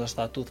librat,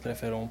 ndoshta tu të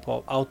preferum, po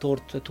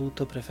autorët e tu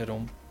të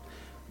preferum?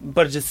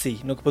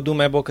 Përgjithësi, nuk po du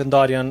me bo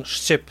këndarjen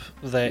shqip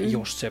dhe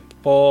jo shqip,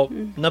 po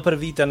në për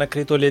vite në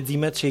kreto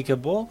leximet që i ke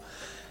bo,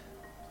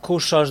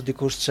 kush është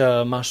dikush që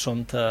ma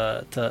shumë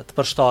të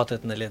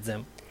përshtatet në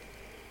lexim?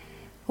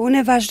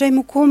 Unë e vazhdoj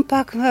më kom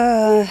pak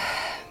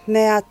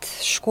me atë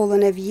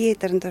shkollën e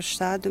vjetër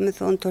ndoshta, do me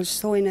thonë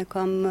Tolstojnë e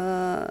kam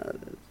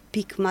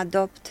pik më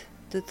adopt,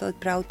 do thotë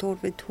për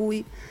autorëve të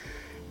huaj,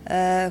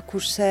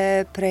 kurse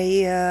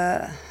prej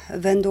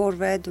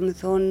vendorëve, do me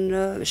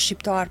thonë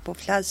shqiptar, po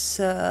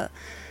flas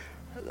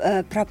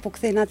pra po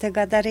kthena te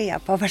Gadareja,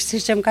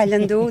 pavarësisht që më ka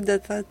lëndu, do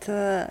thotë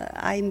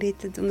ai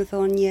mbeti, do me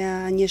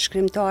thonë një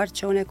shkrimtar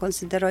që unë e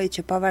konsideroj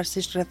që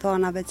pavarësisht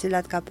rrethanave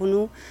cilat ka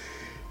punu,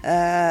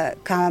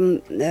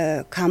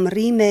 kam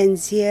rri me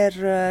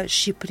nxjerr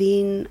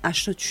Shqipërinë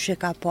ashtu që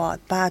ka pa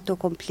ato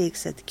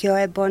komplekset. Kjo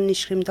e bën një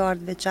shkrimtar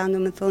të veçantë,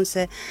 do me thonë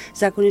se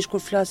zakonisht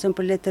kur flasëm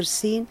për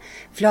letërsinë,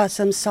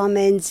 flasëm sa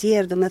me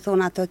nxjerr, do me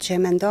thonë ato që e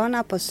mendon,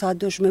 apo sa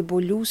dush me bo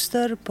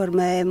lustër për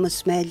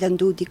mos me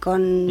lëndu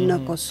dikon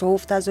në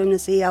Kosovë, ta zojmë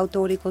nëse i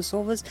autori i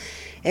Kosovës,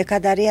 e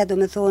Kadareja, do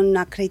me thonë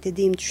na krejt e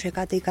dim që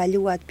ka të i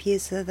kalu atë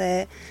pjesë dhe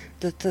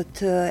do të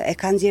e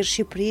ka nxjerr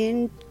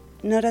Shqipërinë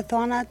në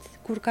rrethanat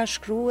kur ka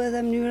shkruar edhe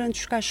mënyrën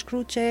që ka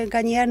shkruar që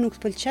nganjëherë nuk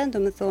të pëlqen, do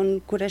me thonë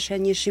kur është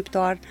një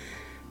shqiptar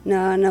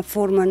në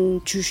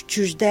formën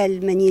qysh del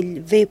me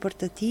një vepër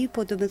të tij,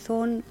 po do të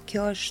thonë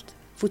kjo është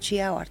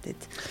fuqia e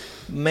artit.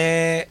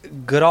 Me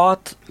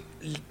gratë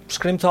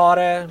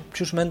shkrimtare,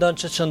 qysh mendon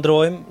që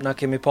qëndrojmë, na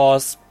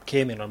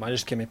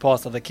normalisht kemi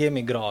pas edhe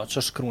kemi gra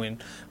që shkruajnë,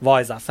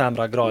 vajza,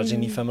 femra, gra,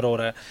 gjini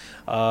femrore,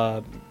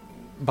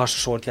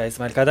 bashkëshortja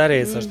Ismail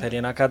Kadares, është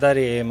Helena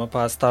Kadare, më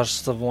pas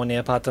tash së voni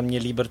e patëm një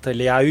libër të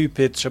Lea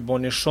Ypit që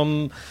boni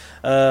shumë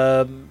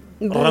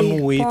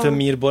rëmuj të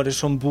mirë, boni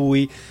shumë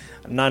buj.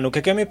 Na nuk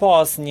e kemi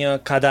pas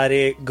një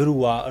Kadare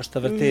grua, është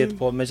të vërtet,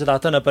 po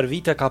megjithatë në për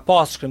vite ka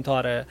pas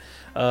shkrimtare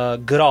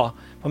gra.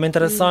 Po më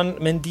intereson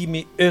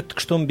mendimi yt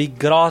kështu mbi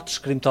gratë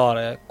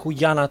shkrimtare, ku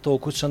janë ato,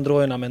 ku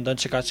qëndrojnë, a mendon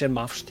që ka qenë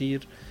më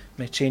vështirë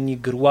me qenë një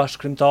grua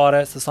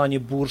shkrimtare, se sa një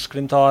burr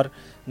shkrimtar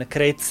në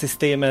krejt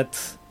sistemet,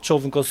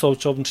 qovë në Kosovë,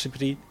 qovë në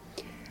Shqipëri?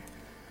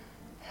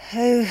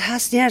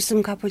 Asnjëherë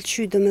s'm ka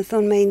pëlqyer,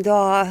 domethënë me nda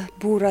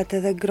burrat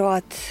edhe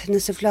gratë,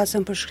 nëse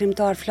flasëm për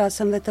shkrimtar,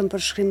 flasëm vetëm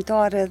për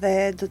shkrimtare dhe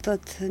do të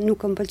thotë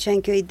nuk më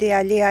pëlqen kjo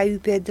idea. Lea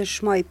Ypi e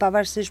dëshmoj,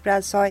 pavarësisht për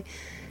asaj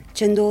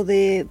që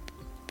ndodhi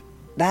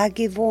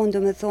bagi vonë,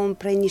 domethënë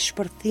prej një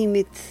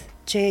shpërthimit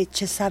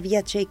që sa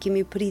vjet që e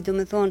kemi pri,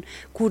 domethënë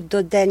kur do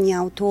del një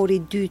autor i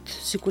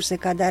dytë, sikurse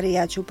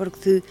Kadareja që u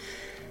përkthy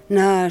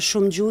në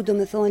shumë gjuhë,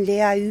 domethënë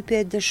Lea Ypi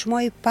e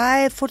dëshmoj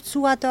pa e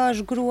forcu ato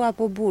është grua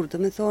apo burr,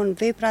 domethënë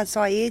vepra e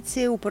saj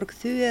eci u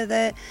përkthye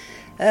dhe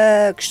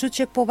kështu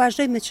që po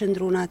vazhdoj me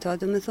qëndru në ato,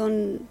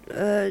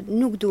 domethënë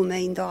nuk du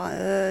me nda,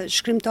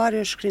 shkrimtari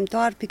është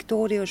shkrimtar,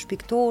 piktori është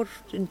piktor,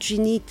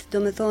 gjinit,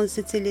 domethënë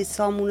secili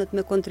sa mundet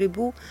me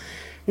kontribu.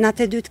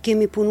 Natë e dytë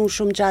kemi punu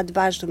shumë gjatë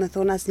bashkë,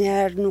 domethënë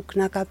asnjëherë nuk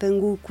na ka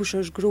pengu kush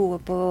është grua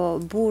apo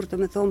burr,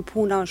 domethënë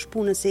puna është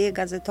punë, se je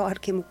gazetar,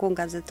 kemi qenë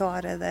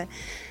gazetare dhe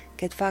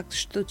këtë fakt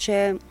shtu që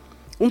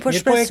unë po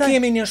shpresoj. Po e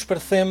kemi një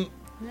shpërthim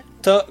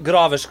të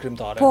grave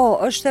shkrimtare. Po,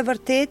 është e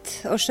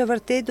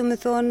vërtet,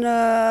 domethënë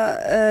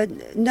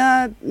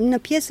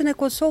në pjesën e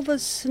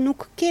Kosovës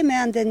nuk kemi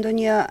ende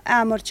ndonjë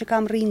emër që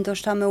kam rrinë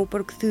ndoshta me u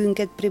përkthy në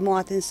këtë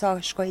primatin sa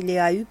shkoi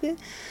Lea Ypi.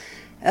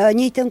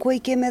 Njëjtën kohë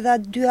kemi edhe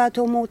dy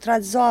ato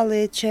motrat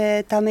zalli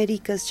që të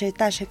Amerikës që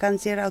tash e kanë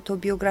nxjerrë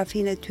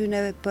autobiografinë e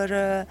tyre për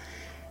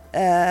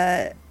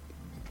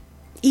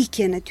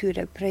ikjen e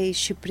tyre prej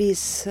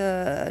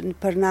Shqipërisë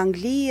për në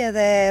Angli,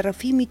 edhe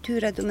rrëfimi i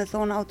tyre,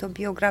 domethënë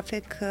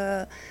autobiografik,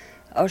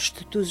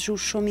 është të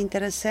zgjuar shumë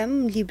interesem.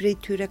 Libri i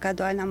tyre ka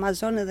dalë në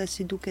Amazon edhe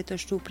si duket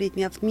është u prit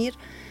mjaft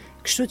mirë.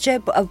 Kështu që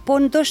po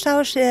ndoshta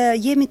është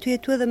jemi të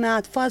jetu edhe me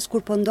atë fazë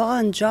kur po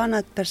ndahen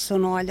gjanat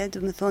personale,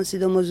 domethënë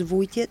sidomos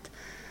vujtjet.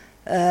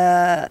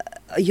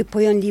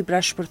 Po janë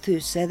libra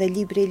shpërthyese, edhe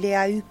libri i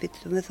Lea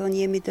Ypit, domethënë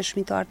jemi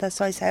dëshmitar të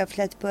asaj se ajo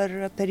flet për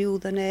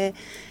periudhën e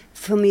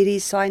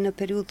fëmirisë saj në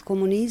periudhë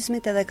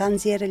komunizmit, edhe ka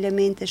nxjerrë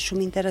elemente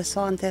shumë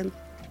interesante.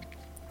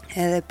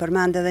 Edhe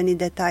përmend edhe një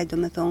detaj,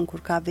 domethënë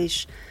kur ka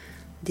vesh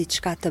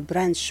diçka të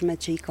brendshme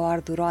që i ka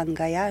ardhurat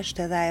nga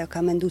jashtë, edhe ajo ka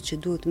menduar që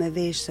duhet me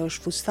vesh se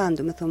është fustan,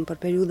 domethënë për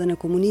periudhën e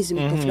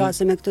komunizmit, po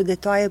flasem me këto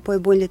detaje, po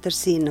e bojnë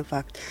letërsinë në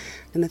fakt.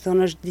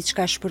 Domethënë është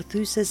diçka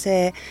shpërthyese se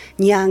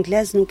një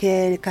anglez nuk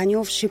e ka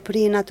njohur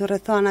Shqipërinë ato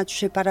rrethana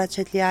që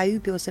paraqet Lea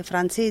Ypi ose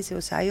francezi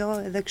ose ajo,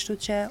 edhe kështu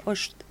që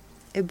është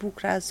e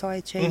bukur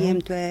asaj që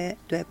jem të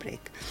e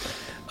prek.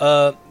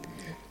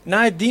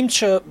 Na e dim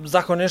që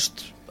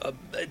zakonisht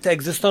të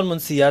ekziston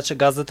mundësia që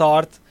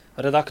gazetarët,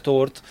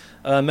 redaktorët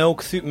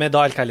me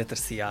dalë ka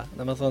letërsia.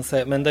 Domethënë se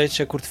mendoj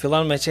që kur të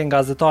fillon me qenë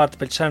gazetar të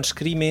pëlqen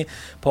shkrimi,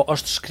 po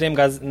është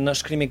në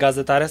shkrimi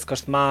gazetaresk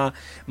është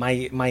ma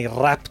i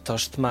rapt,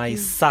 është ma i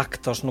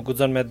sakt, është nuk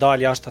guxon me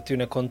dalë jashtë aty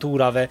në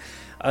konturave.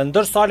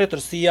 Ndërsa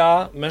letërsia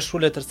me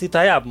shkru letërsi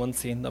ta jap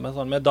mundësinë,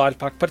 domethënë me dalë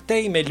pak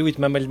përtej, me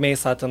lujt me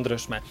mëlmesa të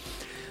ndryshme.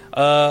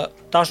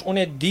 Tash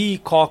unë e di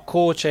ka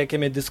kohë që e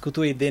kemi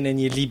diskutuar idenë e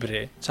një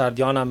libri, që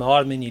Ardiana më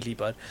ardh me një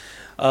libër.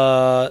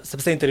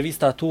 Sepse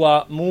intervista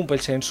tua mu më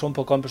pëlqejnë shumë,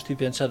 po kam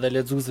përshtypjen që edhe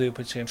lexuesve ju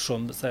pëlqejnë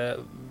shumë, se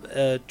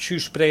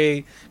qysh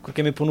prej kur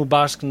kemi punu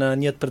bashkë në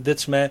një të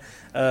përditshme,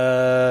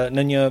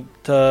 në një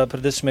të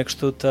përditshme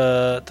kështu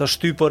të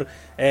shtypur,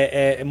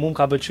 mu më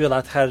ka pëlqyer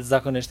atëherë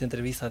zakonisht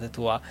intervistat e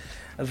tua.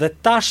 Dhe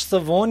tash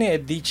së voni e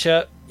di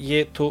që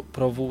je tu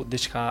provu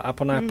diçka,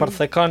 apo na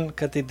përthekon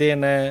këtë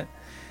idenë e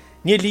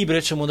një libri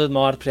që mundet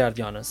më ardh prej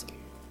Ardianës.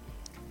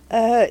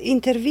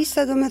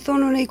 Intervista do me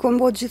thonë unë i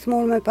kombot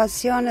gjithmonë me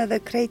pasion edhe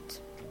krejt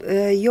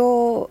jo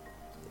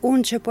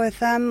unë që po e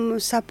them,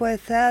 sa po e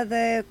the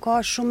dhe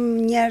ka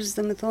shumë njerëz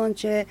do me thonë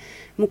që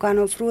mu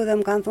kanë ofru dhe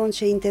mu kanë thonë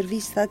që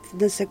intervistat,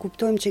 nëse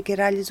kuptojmë që ke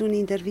realizu një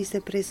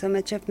interviste presa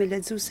me qef me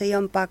lexu se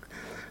jam pak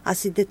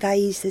asi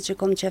detajiste që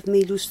kom qef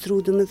me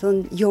ilustru, do me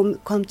thonë, jo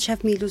kom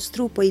qef me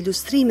ilustru, po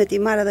ilustrimet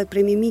i marrë edhe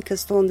prej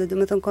mimikës tonë, do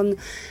me thonë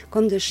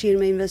kom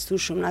dëshirë me investu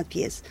shumë në atë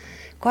pjesë.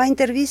 Ka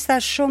intervista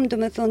shumë, do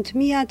me thonë të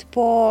mijat,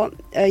 po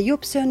jo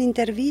pse janë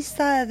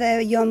intervista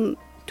edhe jam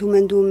tu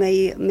mendu me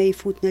i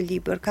fut në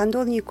libër. Ka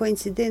ndodhur një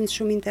koincident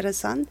shumë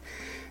interesant,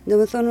 do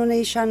me thonë unë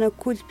isha në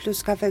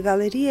KultPlus kafe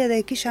gallerie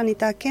dhe kisha një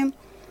takim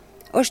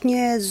është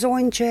një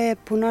zonjë që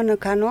punon në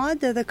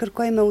Kanadë dhe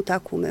kërkoi me u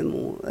taku me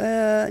mu.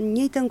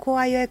 Njëjtën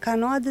kohë ajo e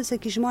Kanadës e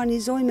kishte marrë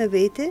një zonjë me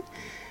vete.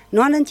 Në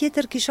anën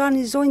tjetër kisha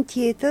një zonjë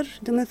tjetër,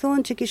 do me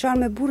thonë që kisha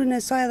me burrin e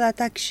saj dhe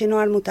ata kishin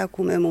ardhur mu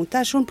taku me mu.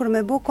 Tash unë për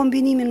me bo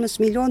kombinimin më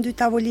smilon 2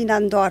 tavolina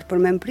ndarë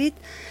për me mprit,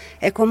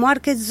 e ko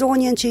marrë këtë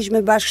zonjën që ish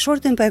me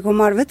bashkëshortin, për e ko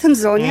marrë vetëm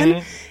zonjën,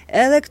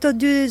 edhe këto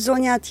 2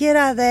 zonja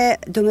tjera dhe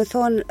do me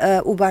thonë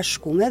u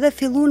bashkume, edhe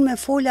fillun me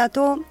folë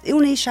ato,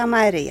 unë isha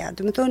ma e reja,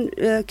 do me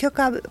thonë kjo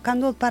ka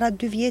ndodhë para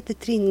 2 vjetë,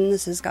 3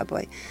 nëse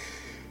s'gaboj.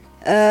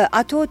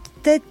 Ato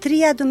të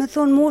 3 do me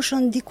thonë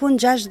moshën dikun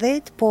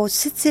 60, po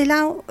si cila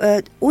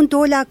unë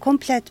dola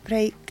komplet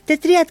prej, të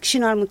 3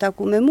 këshin armu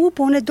taku me mu,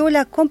 po unë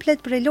dola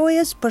komplet prej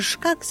lojës për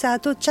shkak se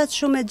ato qatë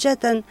shumë e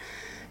gjetën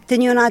të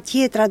njëna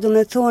tjetra, do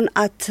me thonë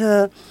atë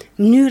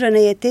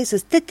mënyrën e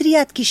jetesës, të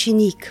 3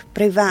 kishin ikë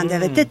prej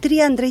vendeve, të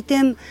 3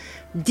 ndrejtim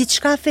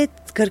diçkafet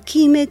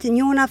kërkimit,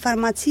 njëna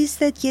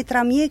farmaciste,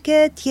 tjetra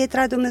mjeke,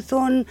 tjetra do me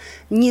thonë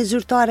një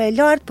zyrtare e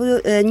lartë, po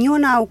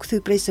njëna u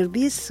kthy prej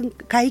Serbisë,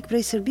 ka ikë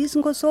prej Serbisë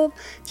në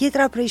Kosovë,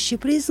 tjetra prej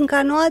Shqipërisë në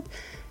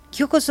Kanadë.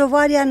 Kjo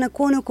kosovarja në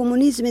kohën e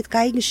komunizmit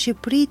ka ikë në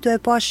Shqipëri, të e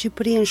pa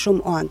Shqipërinë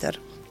shumë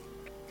ëndër.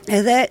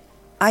 Edhe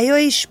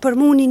ajo ish për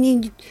mu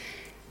një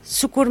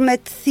sukur me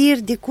të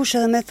thirë dikush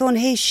edhe me thonë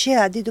hej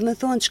shea, di do me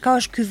thonë çka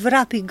është ky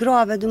vrap i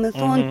grave, do me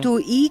thonë tu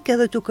ikë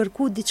edhe tu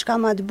kërku diçka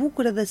ma të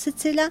bukur edhe si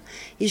cila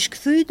ish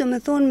kthy do me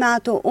thonë me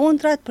ato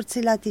ondrat për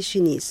cilat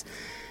ishin nis.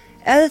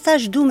 Edhe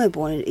thash du me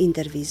bo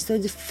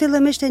intervistë,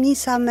 fillimisht e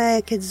nisa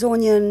me këtë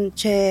zonjën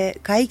që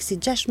ka ikë si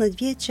 16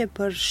 vjeçe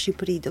për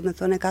Shqipëri, do me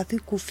thonë e ka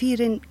thy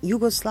kufirin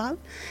Jugoslav,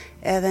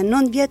 edhe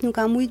 9 vjetë nuk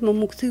ka mujtë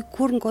më kthy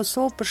kur në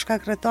Kosovë për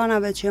shkak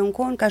rrethanave që jon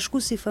kon, ka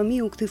shku si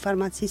fëmijë u kthy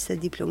farmaciste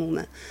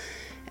diplomume.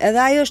 Edhe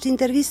ajo është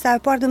intervista e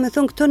parë, do me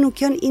thonë këto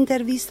nuk janë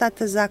intervista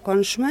të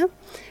zakonshme,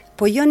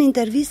 po janë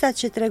intervista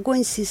që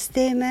tregojnë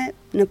sisteme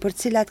në për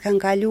cilat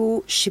kanë kalu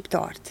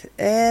shqiptarët.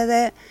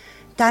 Edhe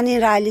tani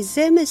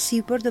realizime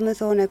sipër, do me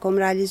thonë e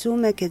kom realizu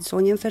me këtë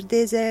zonjën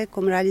Ferdeze,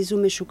 kom realizu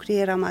me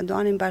Shukrie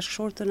Ramadanin,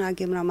 bashkëshortën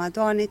Agim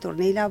Ramadanit,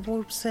 Ornela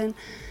Vorpsen,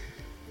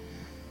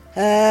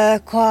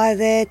 ka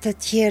edhe të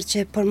tjerë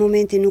që për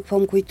momentin nuk po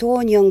më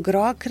kujtojnë, një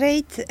ngra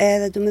krejt,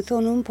 edhe do me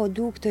thonë unë po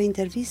du këto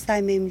intervista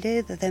e me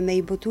mbledh dhe me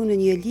i botu në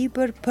një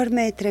libër për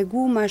me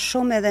tregu ma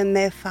shumë edhe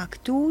me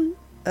faktu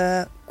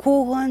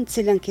kohën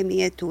cilën kemi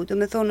jetu. Do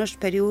me thonë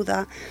është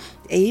periudha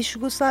e ish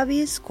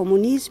Jugoslavisë,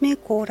 komunizmi,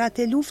 kohrat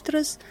e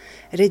luftrës,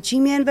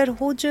 regjimi Enver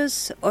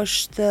Hoxhës,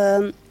 është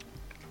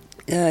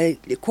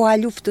koha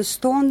luftës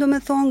tonë, do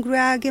me thonë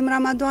Gruaja Agim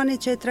Ramadani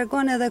që e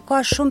tregon edhe ka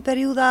shumë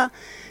periudha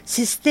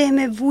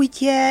sisteme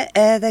vujtje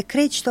edhe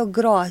krejt çto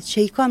gra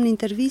që i kam në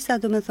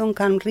intervista, do me thonë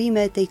kanë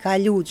rrime të i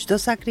kalu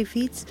çdo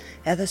sakrificë,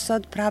 edhe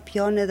sot prap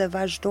janë edhe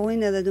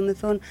vazhdojnë, edhe do me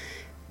thonë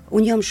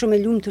unë jam shumë e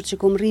lumtur që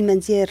kom rrime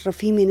nxjerr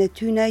rrëfimin e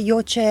tyne,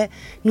 jo që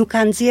nuk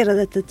kanë nxjerr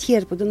edhe të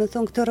tjerë, po do me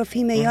thonë këto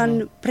rrëfime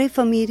janë prej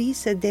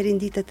fëmijërisë deri në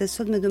ditët e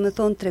sotme, do me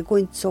thonë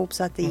tregojnë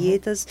copsat e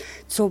jetës,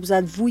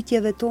 copsat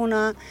vujtjeve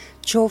tona,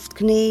 qoftë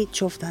knej,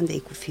 qoftë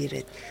andej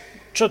kufirit.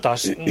 Që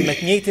tash, me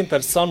të njëjtin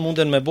person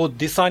munden me bo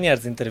disa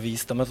njerëz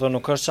intervistë, me thonë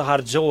nuk është që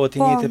hargjohet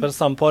i njëjti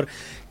person, por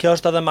kjo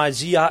është edhe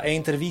magjia e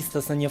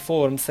intervistës në një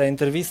formë, se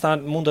intervista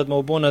mundet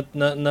me u bo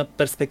në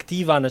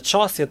perspektiva, në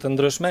qasje të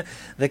ndryshme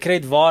dhe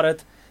krejt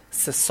varet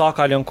se sa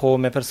kalon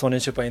kohë me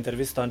personin që po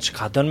interviston,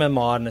 çka don me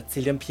marr, në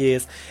cilën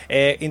pjesë.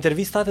 E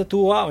intervistat e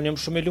tua, unë jam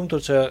shumë i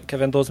lumtur që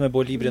ke vendosur me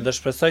bo librin dhe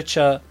shpresoj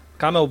që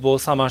ka me u bo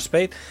sa ma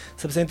shpejt,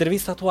 sepse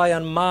intervistat tua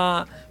janë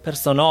ma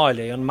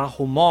personale, janë ma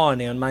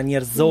humane, janë ma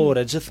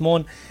njerëzore,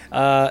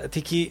 gjithmonë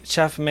ti ki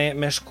qef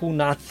me shku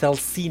në atë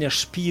thellësinë e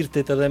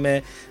shpirtit edhe me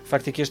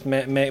faktikisht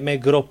me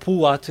gropu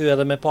aty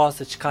edhe me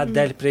pasë që ka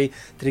del prej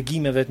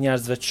tregimeve të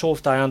njerëzve,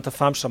 qofta janë të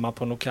famshëm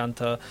apo nuk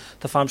janë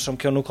të famshëm,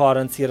 kjo nuk ka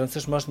rëndësi,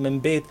 rëndësishme është me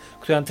mbet,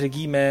 këto janë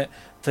tregime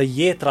të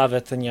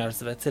jetrave të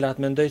njerëzve,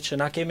 cilat mendoj që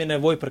na kemi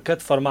nevojë për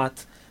këtë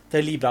format të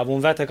libra,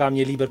 unë vetë kam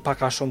një libër pak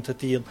a shumë të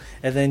tillë,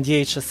 edhe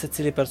ndjej që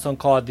secili person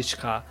ka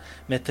diçka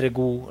me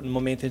tregu në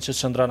momentin që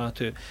qëndron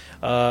aty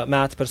me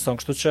atë person,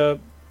 kështu që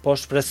po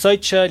shpresoj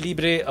që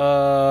libri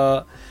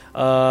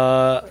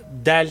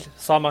del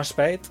sa më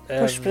shpejt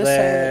dhe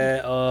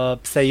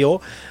pse jo.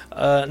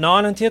 Në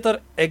anën tjetër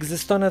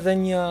ekziston edhe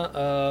një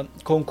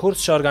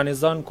konkurs që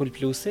organizon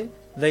KultPlusi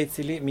dhe i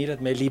cili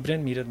mirret me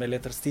librin, mirret me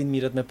letërsinë,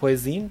 mirret me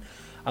poezinë.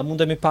 A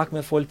mundemi pak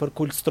me folë për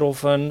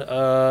kultstrofën,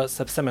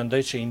 sepse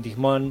mendoj që i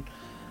ndihmon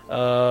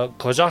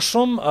kogja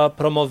shumë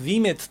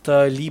promovimit të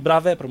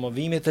librave,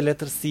 promovimit të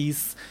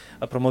letërsisë,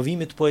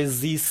 promovimit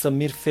poezisë së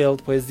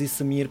mirëfillt,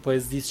 poezisë së mirë,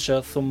 poezisë që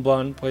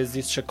thumbon,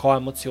 poezisë që ka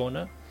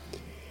emocione.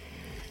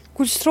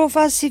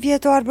 Kultstrofa si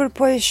vjeto Arbër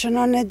po e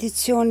shënon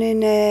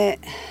edicionin e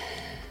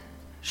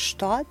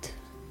 7.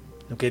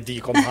 Nuk e di,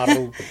 kom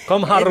harru.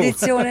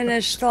 Edicionin e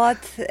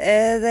 7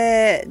 edhe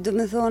do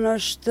me thonë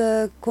është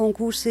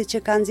konkursi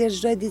që ka nxjerr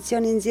çdo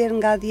edicion i nxjerr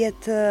nga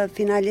 10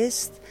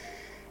 finalist.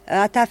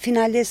 Ata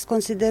finalist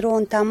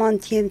konsiderohen tamam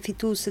të jenë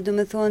fituese, do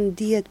me thonë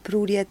dihet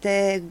prurjet e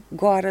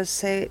garës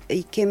se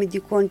i kemi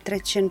dikon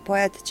 300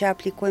 poet që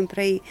aplikojnë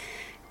prej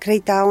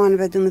krejta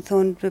anëve, do të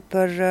thonë,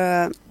 për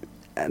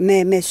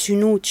me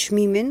synu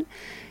çmimin,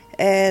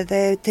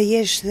 dhe të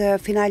jesh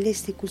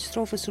finalist i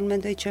kulstrofës, unë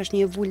mendoj që është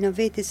një vull në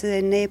veti, se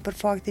ne për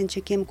faktin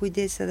që kem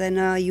kujdes edhe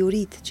në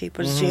jurit që i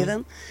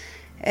përzgjedhëm,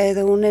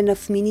 edhe unë në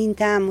fëminin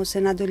tem ose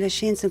në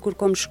adoleshencën kur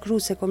kom shkru,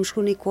 se kom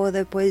shkru një kohë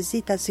dhe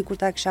poezita, si kur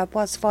ta kisha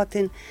pas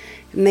fatin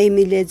me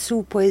mi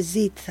lexu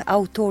poezit,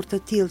 autor të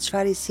tillë,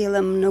 çfarë i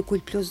sjellëm në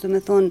KultPlus, do me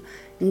thonë,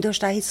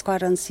 ndoshta hiç s'ka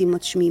rëndësi më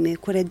çmimi,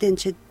 kur e din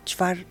që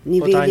çfarë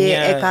niveli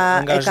e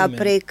ka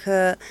prek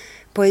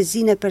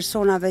poezinë e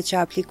personave që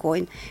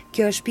aplikojnë.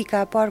 Kjo është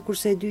pika e parë,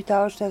 kurse e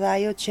dyta është edhe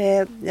ajo që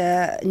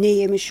ne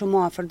jemi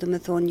shumë afër, do me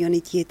thonë,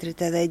 njëri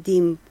tjetrit, edhe e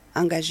dim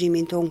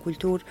angazhimin tonë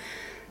kulturë.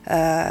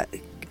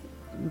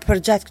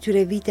 Për gjatë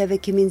këtyre viteve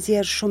kemi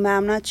nxjerrë shumë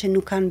emra që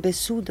nuk kanë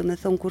besu, do me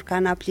thonë kur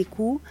kanë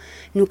apliku,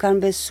 nuk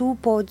kanë besu,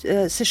 po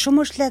se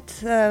shumë është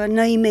lehtë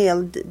në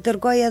email,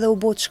 dërgoj edhe u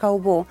bo çka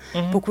u bo.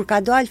 Po kur ka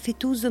dalë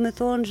fitues, do me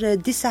thonë,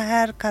 disa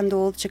herë ka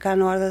ndodhur që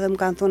kanë ardhur dhe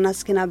më kanë thonë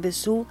as kena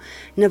besu,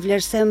 në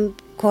vlerësim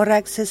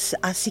korrekt se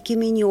as i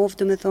kemi njoft,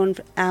 do me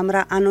thonë,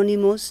 emra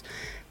anonimus.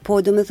 Po,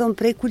 do me thonë,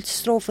 prej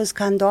kultstrofës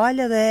ka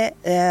ndalë dhe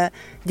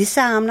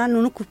disa emra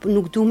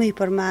nuk du me i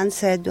përmenë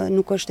se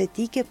nuk është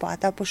etike, po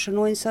ata po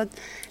shënojnë sot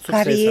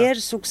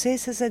karrierë,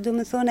 suksese, se do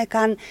me thonë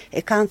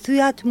e kanë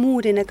thyat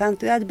murin, e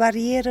kanë thyat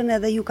barrierën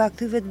edhe ju ka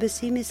kthy vetë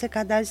besimi se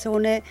ka dalë se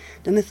une,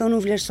 do me thonë,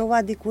 u vlerësova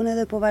dikun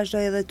edhe po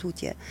vazhdoj edhe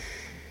tutje.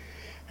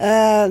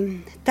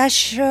 Tash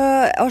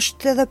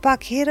është edhe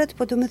pak herët,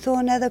 po do me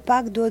thonë edhe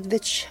pak duhet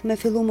veç me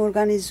fillu më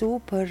organizu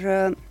për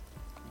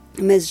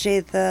me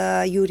zgjedh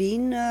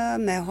jurin,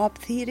 me hap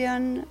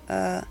thirrjen,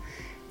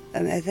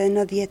 edhe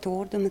në 10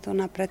 orë, do me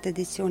thonë apret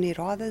edicioni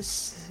radhës,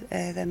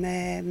 edhe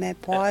me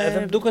parë.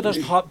 Edhe duket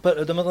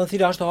është do me thonë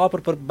thirrja është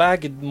hapur për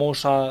bagit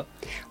mosha.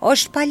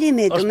 Është pa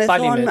limit, do me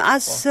thonë,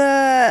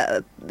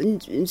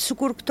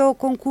 sikur këto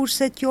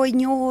konkurset jo i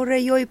njohur e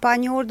jo i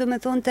panjohur, do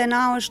me thonë te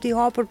na është i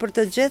hapur për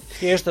të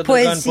gjithë.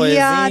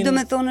 Poezia, do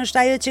me thonë,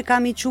 është ajo që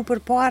kam i çu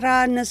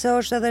përpara, nëse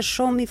është edhe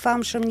shumë i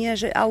famshëm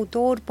një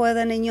autor, po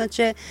edhe në një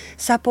që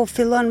sapo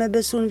fillon me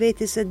besu në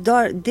veti se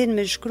din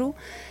me shkru.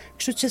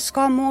 Kështu që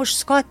s'ka mosh,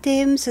 s'ka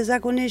temë, se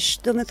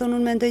zakonisht, do me thonë,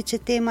 unë mendoj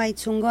që tema i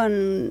cungon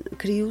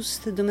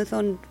kryust, do me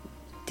thonë,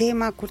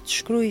 tema kur të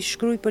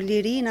shkruj për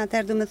lirin,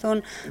 atëherë do me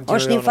thonë,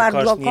 është një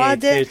farë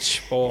blokade,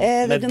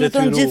 edhe do me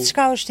thonë, gjithë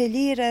shka është e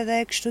lirë,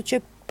 edhe kështu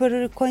që për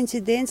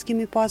koincidencë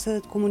kemi pas edhe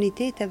të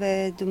komuniteteve,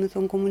 do me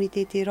thonë,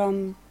 komuniteti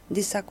rom,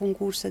 disa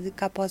konkurse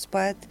ka pas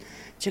poet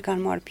që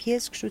kanë marrë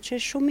pjesë, kështu që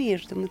shumë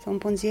mirë, do me thonë,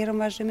 po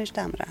nxjerrëm vazhdimisht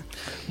emra.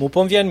 Mu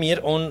po m'vjen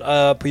mirë, unë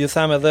po ju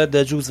them edhe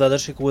dëgjuesve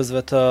dhe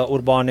shikuesve të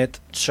Urbanit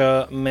që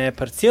me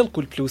përcjell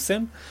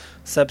KultPlusin,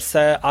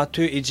 sepse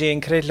aty i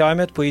gjejnë krejt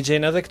lajmet, po i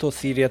gjejnë edhe këto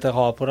thirrjet e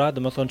hapura,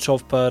 do me thonë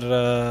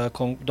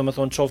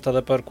qoftë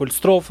edhe për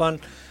kultstrofën,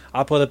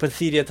 apo edhe për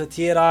thirrje të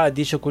tjera, e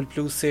di që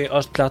KultPlusi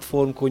është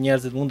platformë ku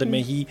njerëzit munden me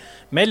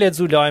me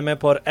lexu lajme,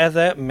 por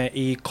edhe me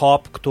i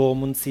kap këto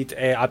mundësitë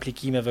e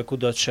aplikimeve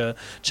kudo që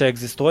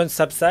ekzistojnë,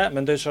 sepse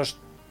mendoj që është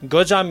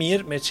goxha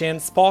mirë me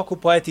qenë spaku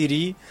poet i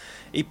ri,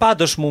 i pa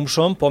dëshmuar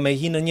shumë, po me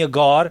hi në një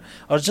garë,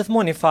 është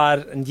gjithmonë një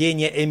farë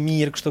ndjenje e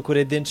mirë, kështu kur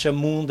e din që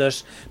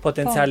mundesh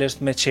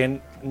potencialisht me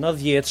qenë në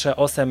 10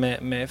 ose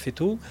me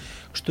fitu.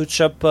 Kështu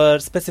që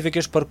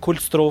specifikisht për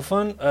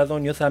kultstrofën, edhe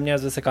unë ju them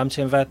njerëzve se kam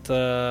qenë vetë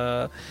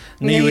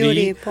në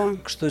juri,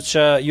 kështu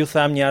që ju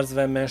them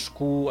njerëzve me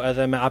shku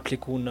edhe me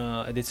apliku në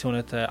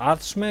edicionet e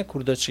ardhshme,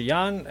 kur do që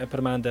janë, e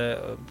përmende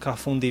ka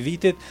fundi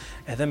vitit,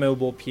 edhe me u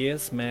bo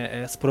pjesë, me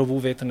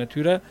sprovu vetën e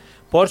tyre,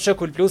 por që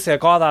KultPlusi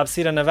e ka dhe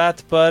hapësirën e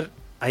vetë për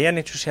a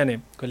jeni që sheni,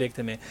 kolegët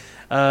e mi.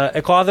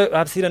 E ka dhe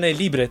hapësirën e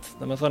librit,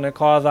 dhe me thonë e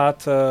ka dhe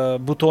atë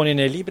butonin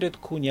e librit,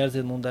 ku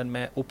njerëzit munden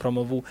me u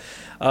promovu.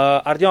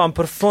 Ardianë,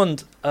 për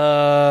fund,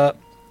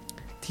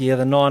 ti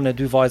edhe nanë e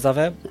 2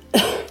 vajzave,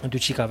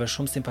 2 qikave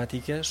shumë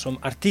simpatike, shumë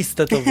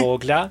artiste të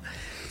vogla,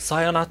 sa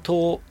janë ato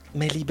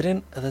me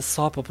librin, dhe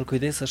sa po për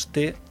kujdes është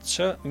ti,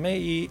 që me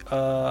i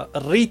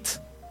rrit,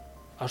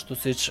 ashtu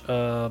si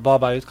që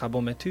baba jut ka bo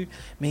me ty,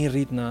 me i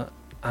rrit në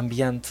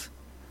ambient,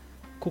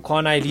 ku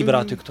ka na i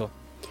libra aty këto?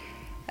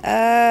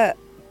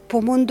 Po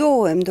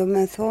mundohem, do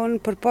me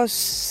thonë, për pos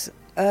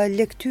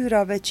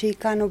lektyrave që i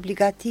kanë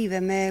obligative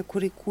me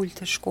kurikull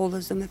të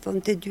shkollës, do me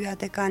thonë, të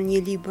dyat e kanë një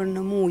libër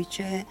në muj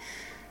që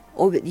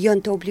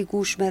janë të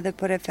obligueshme edhe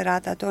për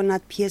referat, ato në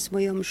atë pjesë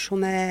më jam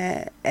shumë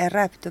e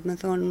rap, do me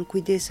thonë,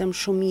 kujdesem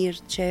shumë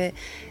mirë që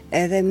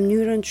edhe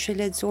mënyrën që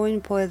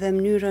lexojnë, po edhe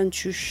mënyrën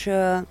që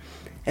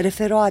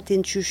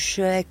referatin që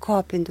e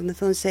kapin, do me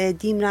thonë se e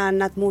dim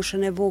në atë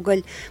moshën e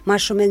vogël, ma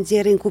shumë e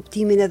nxjerrin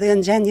kuptimin edhe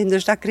në gjendje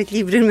ndoshta kret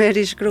librin me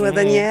rishkru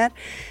edhe njerë,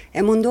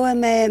 e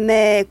mundohem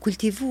me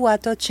kultivu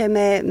ato që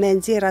me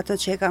nxjerr ato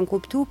që e kanë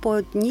kuptu, po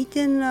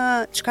njëtin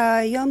çka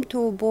jam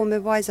të bo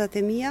me vajzat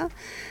e mia,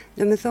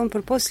 do me thonë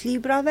për pos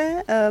librave,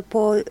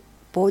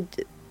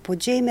 po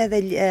gjejmë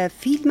edhe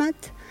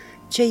filmat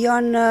që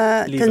janë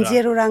të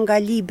nxjerrura nga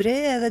libri,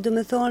 edhe do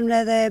me thonë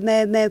edhe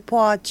me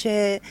po që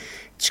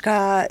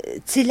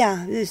cila,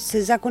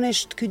 se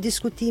zakonisht ky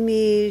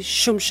diskutimi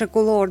shumë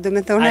shekullor, do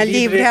me thonë a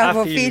libri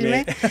apo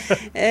filmi,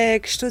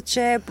 kështu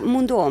që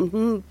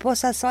mundohem,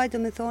 posa saj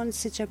do me thonë,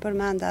 si që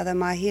përmenda edhe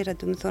ma herët,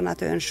 do me thonë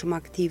ato janë shumë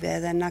aktive,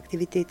 edhe në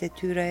aktivitetet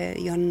tyre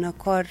janë në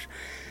korë,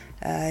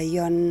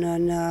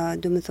 janë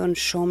do me thonë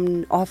shumë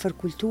ofër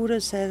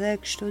kulturës edhe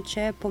kështu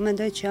që po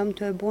mendoj që jam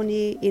të e bo një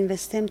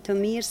investim të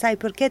mirë sa i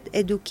përket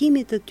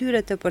edukimit të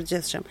tyre të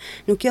përgjithshëm.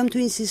 Nuk jam të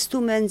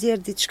insistu me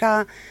nxjerr diçka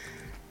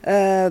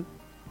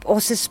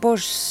ose s'po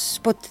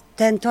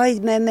tentoj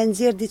me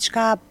nxjerr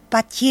diçka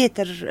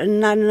patjetër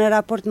në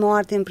raport me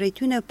artin prej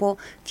tyne, po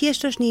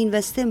thjesht është një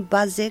investim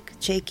bazik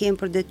që i kemë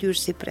për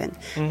detyrë si prind.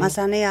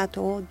 Masane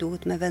ato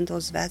duhet me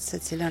vendos vetë se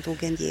cilën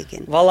rrugë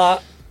ndjekin. Valla,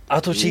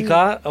 ato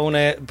qika,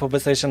 une po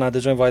besoj që na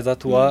dëgjojnë vajzat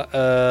tua,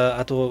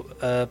 ato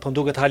po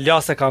m'duket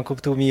hala se kanë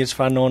kuptu mirë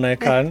çfarë none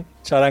kanë,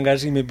 çfarë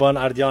angazhimi bën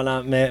Ardiana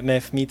me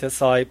fëmijët e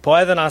saj, po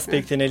edhe në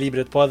aspektin e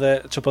librit, po edhe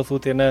që po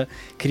thuti në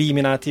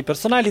krijimin e atij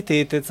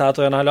personalitetit, sa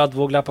ato janë hala të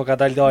vogla, po ka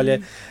dalë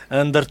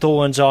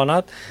ndërtohen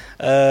gjanat.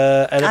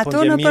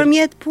 Ato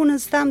nëpërmjet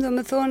punës tam,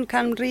 domethënë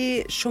kanë rri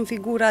shumë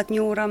figurat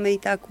njohura me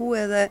i taku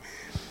edhe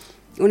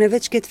unë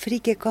veç këtë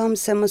frike kam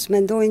se mos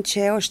mendojnë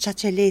që është qa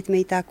që letë me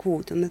i taku,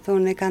 të me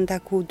thonë e kanë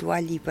taku Dua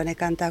Lipën, e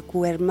kanë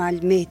taku Ermal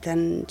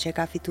Metën që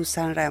ka fitu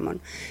Sanremon,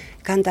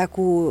 kanë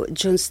taku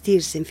John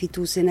Stirsin,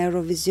 fitusin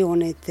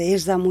Eurovisionit,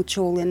 Erza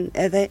Muçollin,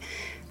 edhe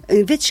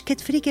veç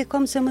këtë frike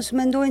kam se mos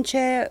mendojnë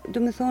që,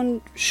 do me thonë,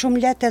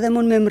 shumë letë edhe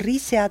mund me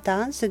mrisi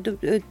ata, se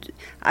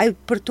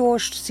për to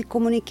është si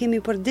komunikimi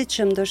i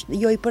përditshëm,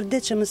 jo i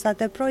përditshëm sa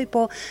të proj,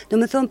 po do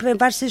me thonë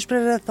varësisht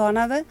për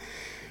rrethonave.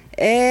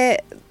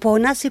 Po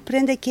na si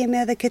prende kemi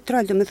edhe këtë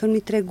rol, do me thonë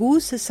mi tregu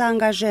se sa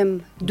angazhim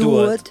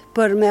duhet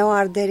për me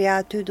ardhur deri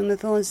aty, do me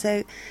thonë se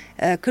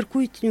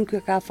kërkujt nuk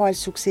ka falë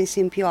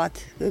suksesin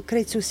pjatë,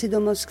 krejt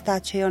sidomos këta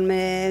që janë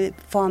me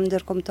famë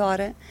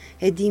ndërkombëtare,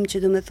 e dim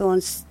që do me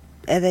thonë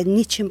edhe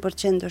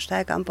 100% është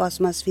e kam pas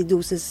mas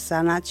sfiduese se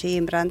sa na që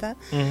jem brenda,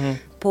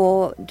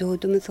 po do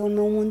me thonë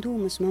me u mundu,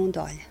 mos me u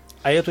ndalë.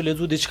 A jetu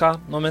lexu diçka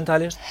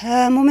momentalisht?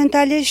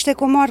 Momentalisht e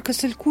ko marrë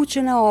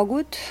Kësëlkuqën e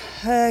Agut,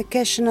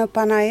 kesh në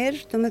Panajër,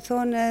 do me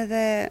thonë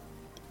edhe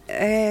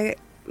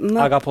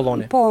Aga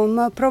Polloni. Po,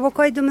 më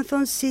provokoj do me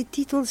thonë si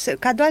titull,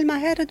 ka dalë ma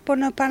herët, por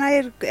në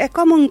Panajër, e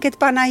kam unë këtë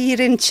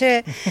Panajirin që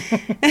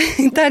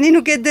tani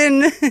nuk e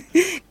din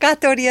ka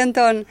të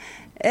orienton.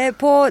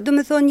 Po, do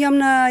me thonë jam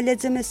në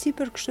lexim e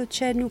sipër, kështu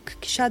që nuk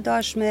kisha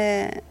dash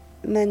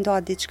me nda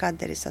diçka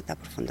derisa ta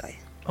përfundoj.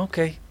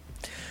 Okej.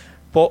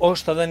 Po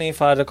është edhe një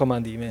farë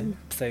rekomandimi,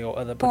 pse jo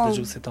edhe për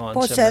dëgjuesit tanë.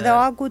 Po se edhe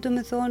Agu, do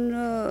me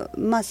thonë,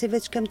 masi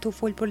veç kem të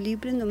folë për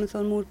librin, do me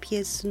thonë mur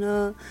pjesë në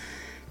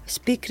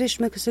spikrish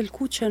me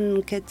Kësëlkuqën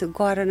këtë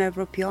garën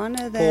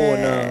evropiane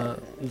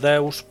dhe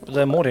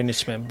mori një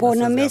çmim. Po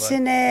në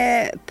mesin e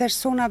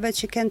personave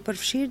që kënë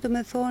përfshirë, do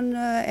me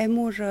thonë e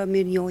mur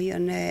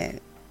mirënjohjen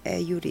e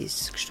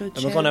juris. Kështu që...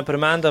 Do me thonë e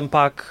përmendëm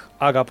pak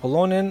Aga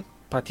Pollonin,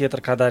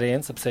 patjetër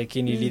Kadarin, sepse e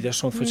keni lidhje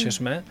shumë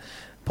fuqishme.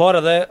 Por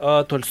edhe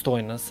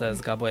Tolstojnë, se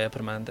zgaboj e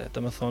përmende.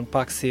 Të më thonë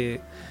pak si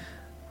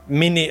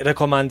mini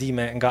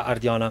rekomandime nga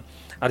Ardiana.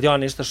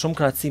 Ardiana, ishte shumë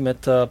kënaqësime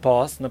të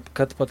pas në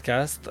këtë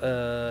podcast.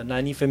 Na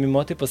njihemi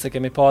moti, po se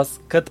kemi pas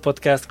këtë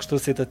podcast kështu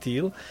si të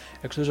tillë.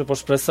 E kështu që po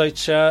shpresoj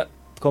që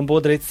kom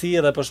bo drejtësi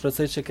edhe po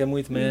shpresoj që ke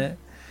mujt me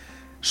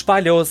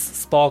shpalos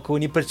spaku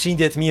një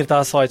përqindje të mirë të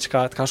asaj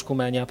që ka shku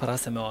me një para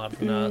se me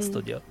ardhë në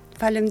studio.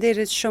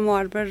 Faleminderit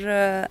shumë për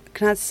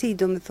kënaqësi,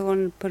 do me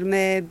thonë, për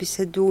me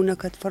bisedu në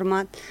këtë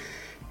format.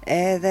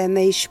 Edhe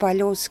me i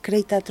shpalos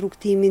krejta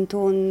rrugtimin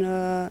ton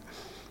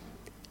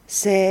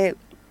se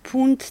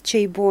punët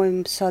që i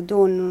bojmë sa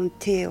do në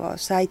teo,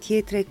 sa i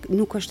tjetëre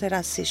nuk është e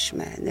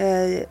rastishme.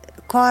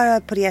 Ka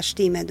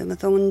përjashtime, do me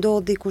thonë,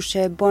 ndodhi kush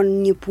që e bon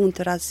një punë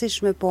të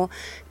rastishme, po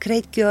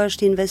krejt kjo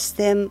është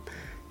investim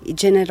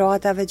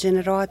gjeneratave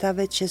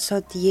që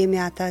sot jemi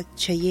ata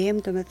që jem,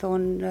 do me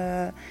thonë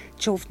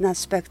qoftë në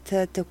aspekt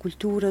të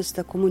kulturës,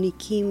 të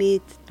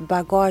komunikimit,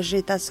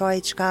 bagazhit asaj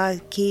që ka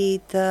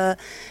kitë,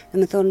 do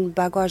me thonë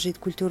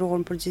bagazhit kulturor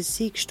në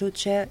përgjithësi, kështu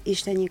që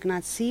ishte një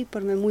kënaqësi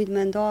për me mujt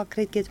me nda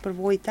krejt këtë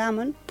përvoj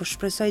tamën, por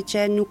shpresoj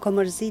që nuk ka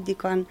mërzi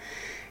dikon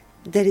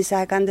derisa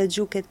e kanë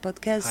dëgju këtë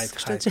podcast,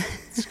 kështu që...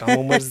 S'ka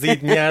mu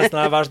mërzit njerës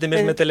na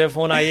vazhdimisht me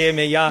telefona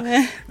jemi,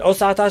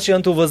 ose ata që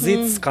janë të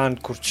vëzit,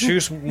 s'kanë kur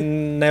qysh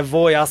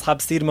nevoj as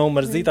hapësir me u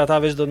mërzit, ata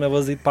veç do të me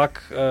vëzit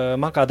pak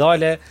ma ka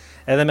dale,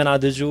 edhe me na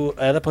dëgju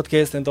edhe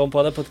podcastin ton,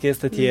 po edhe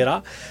podcastet tjera.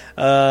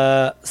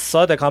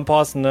 Sot e kam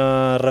pas në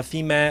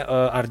Rrëfime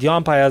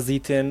Ardianë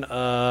Pajazitin,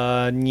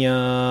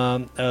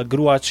 një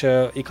grua që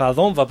i ka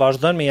dhonë vë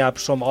vazhdon me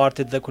jap shumë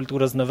artit dhe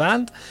kulturës në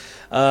vend,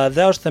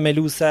 dhe është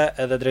themeluese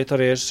edhe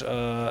drejtorish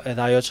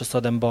edhe ajo që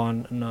sot e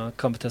mban në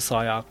këmbët e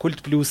saj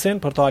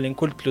KultPlusin, portalin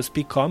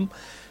kultplus.com.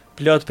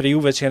 Plot për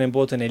juve që jeni në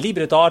botën e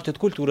librit, artit,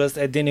 kulturës,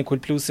 e dini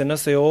KultPlusin,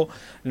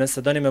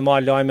 nëse doni me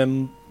marrë lajme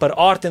për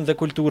artin dhe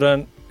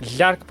kulturën,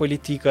 larg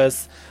politikës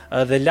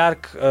dhe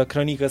larg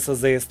kronikës së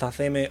zezë, ta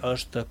themi,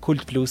 është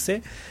KultPlusi.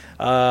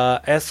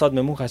 Sot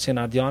me mu ka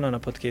qenë Ardiana në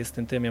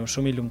podcastin tim, jam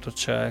shumë i lumtur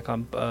që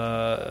kam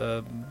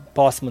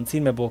pas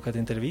mundësinë me bëu këtë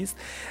intervistë.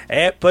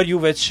 Për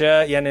juve që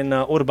jeni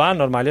në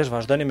Urban, normalisht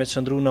vazhdoni me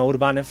qëndru në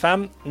Urban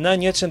FM në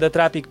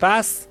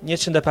 103.5,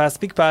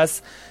 105.5,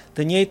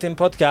 të njëjtin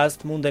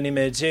podcast mundeni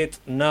me gjetë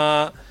në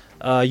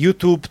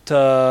YouTube,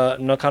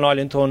 në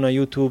kanalin tonë në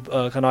YouTube,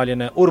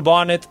 kanalin e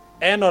Urbanit,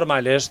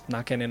 normalisht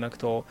na keni në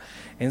këto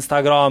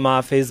Instagrama,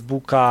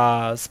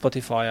 Facebooka,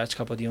 Spotifya,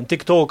 çka po diun,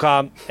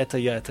 TikToka, etj,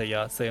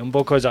 se më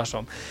bëu kohë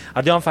shumë.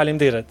 Ardian,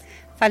 faleminderit.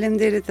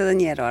 Faleminderit edhe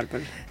një herë,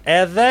 Arbër.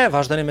 Edhe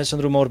vazhdoni me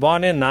qëndru me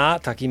Urbanin, na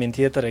takimin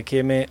tjetër e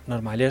kemi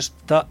normalisht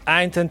të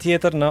njëjtën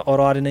tjetër në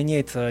orarin e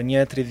njëjtë,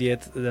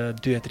 1:30,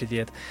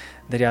 2:30.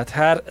 Deri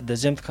atëherë,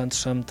 dëgjim të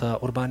këndshëm të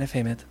Urban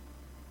FM-it.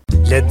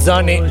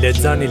 Lexoni.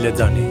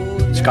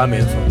 Çka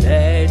më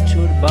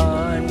thon?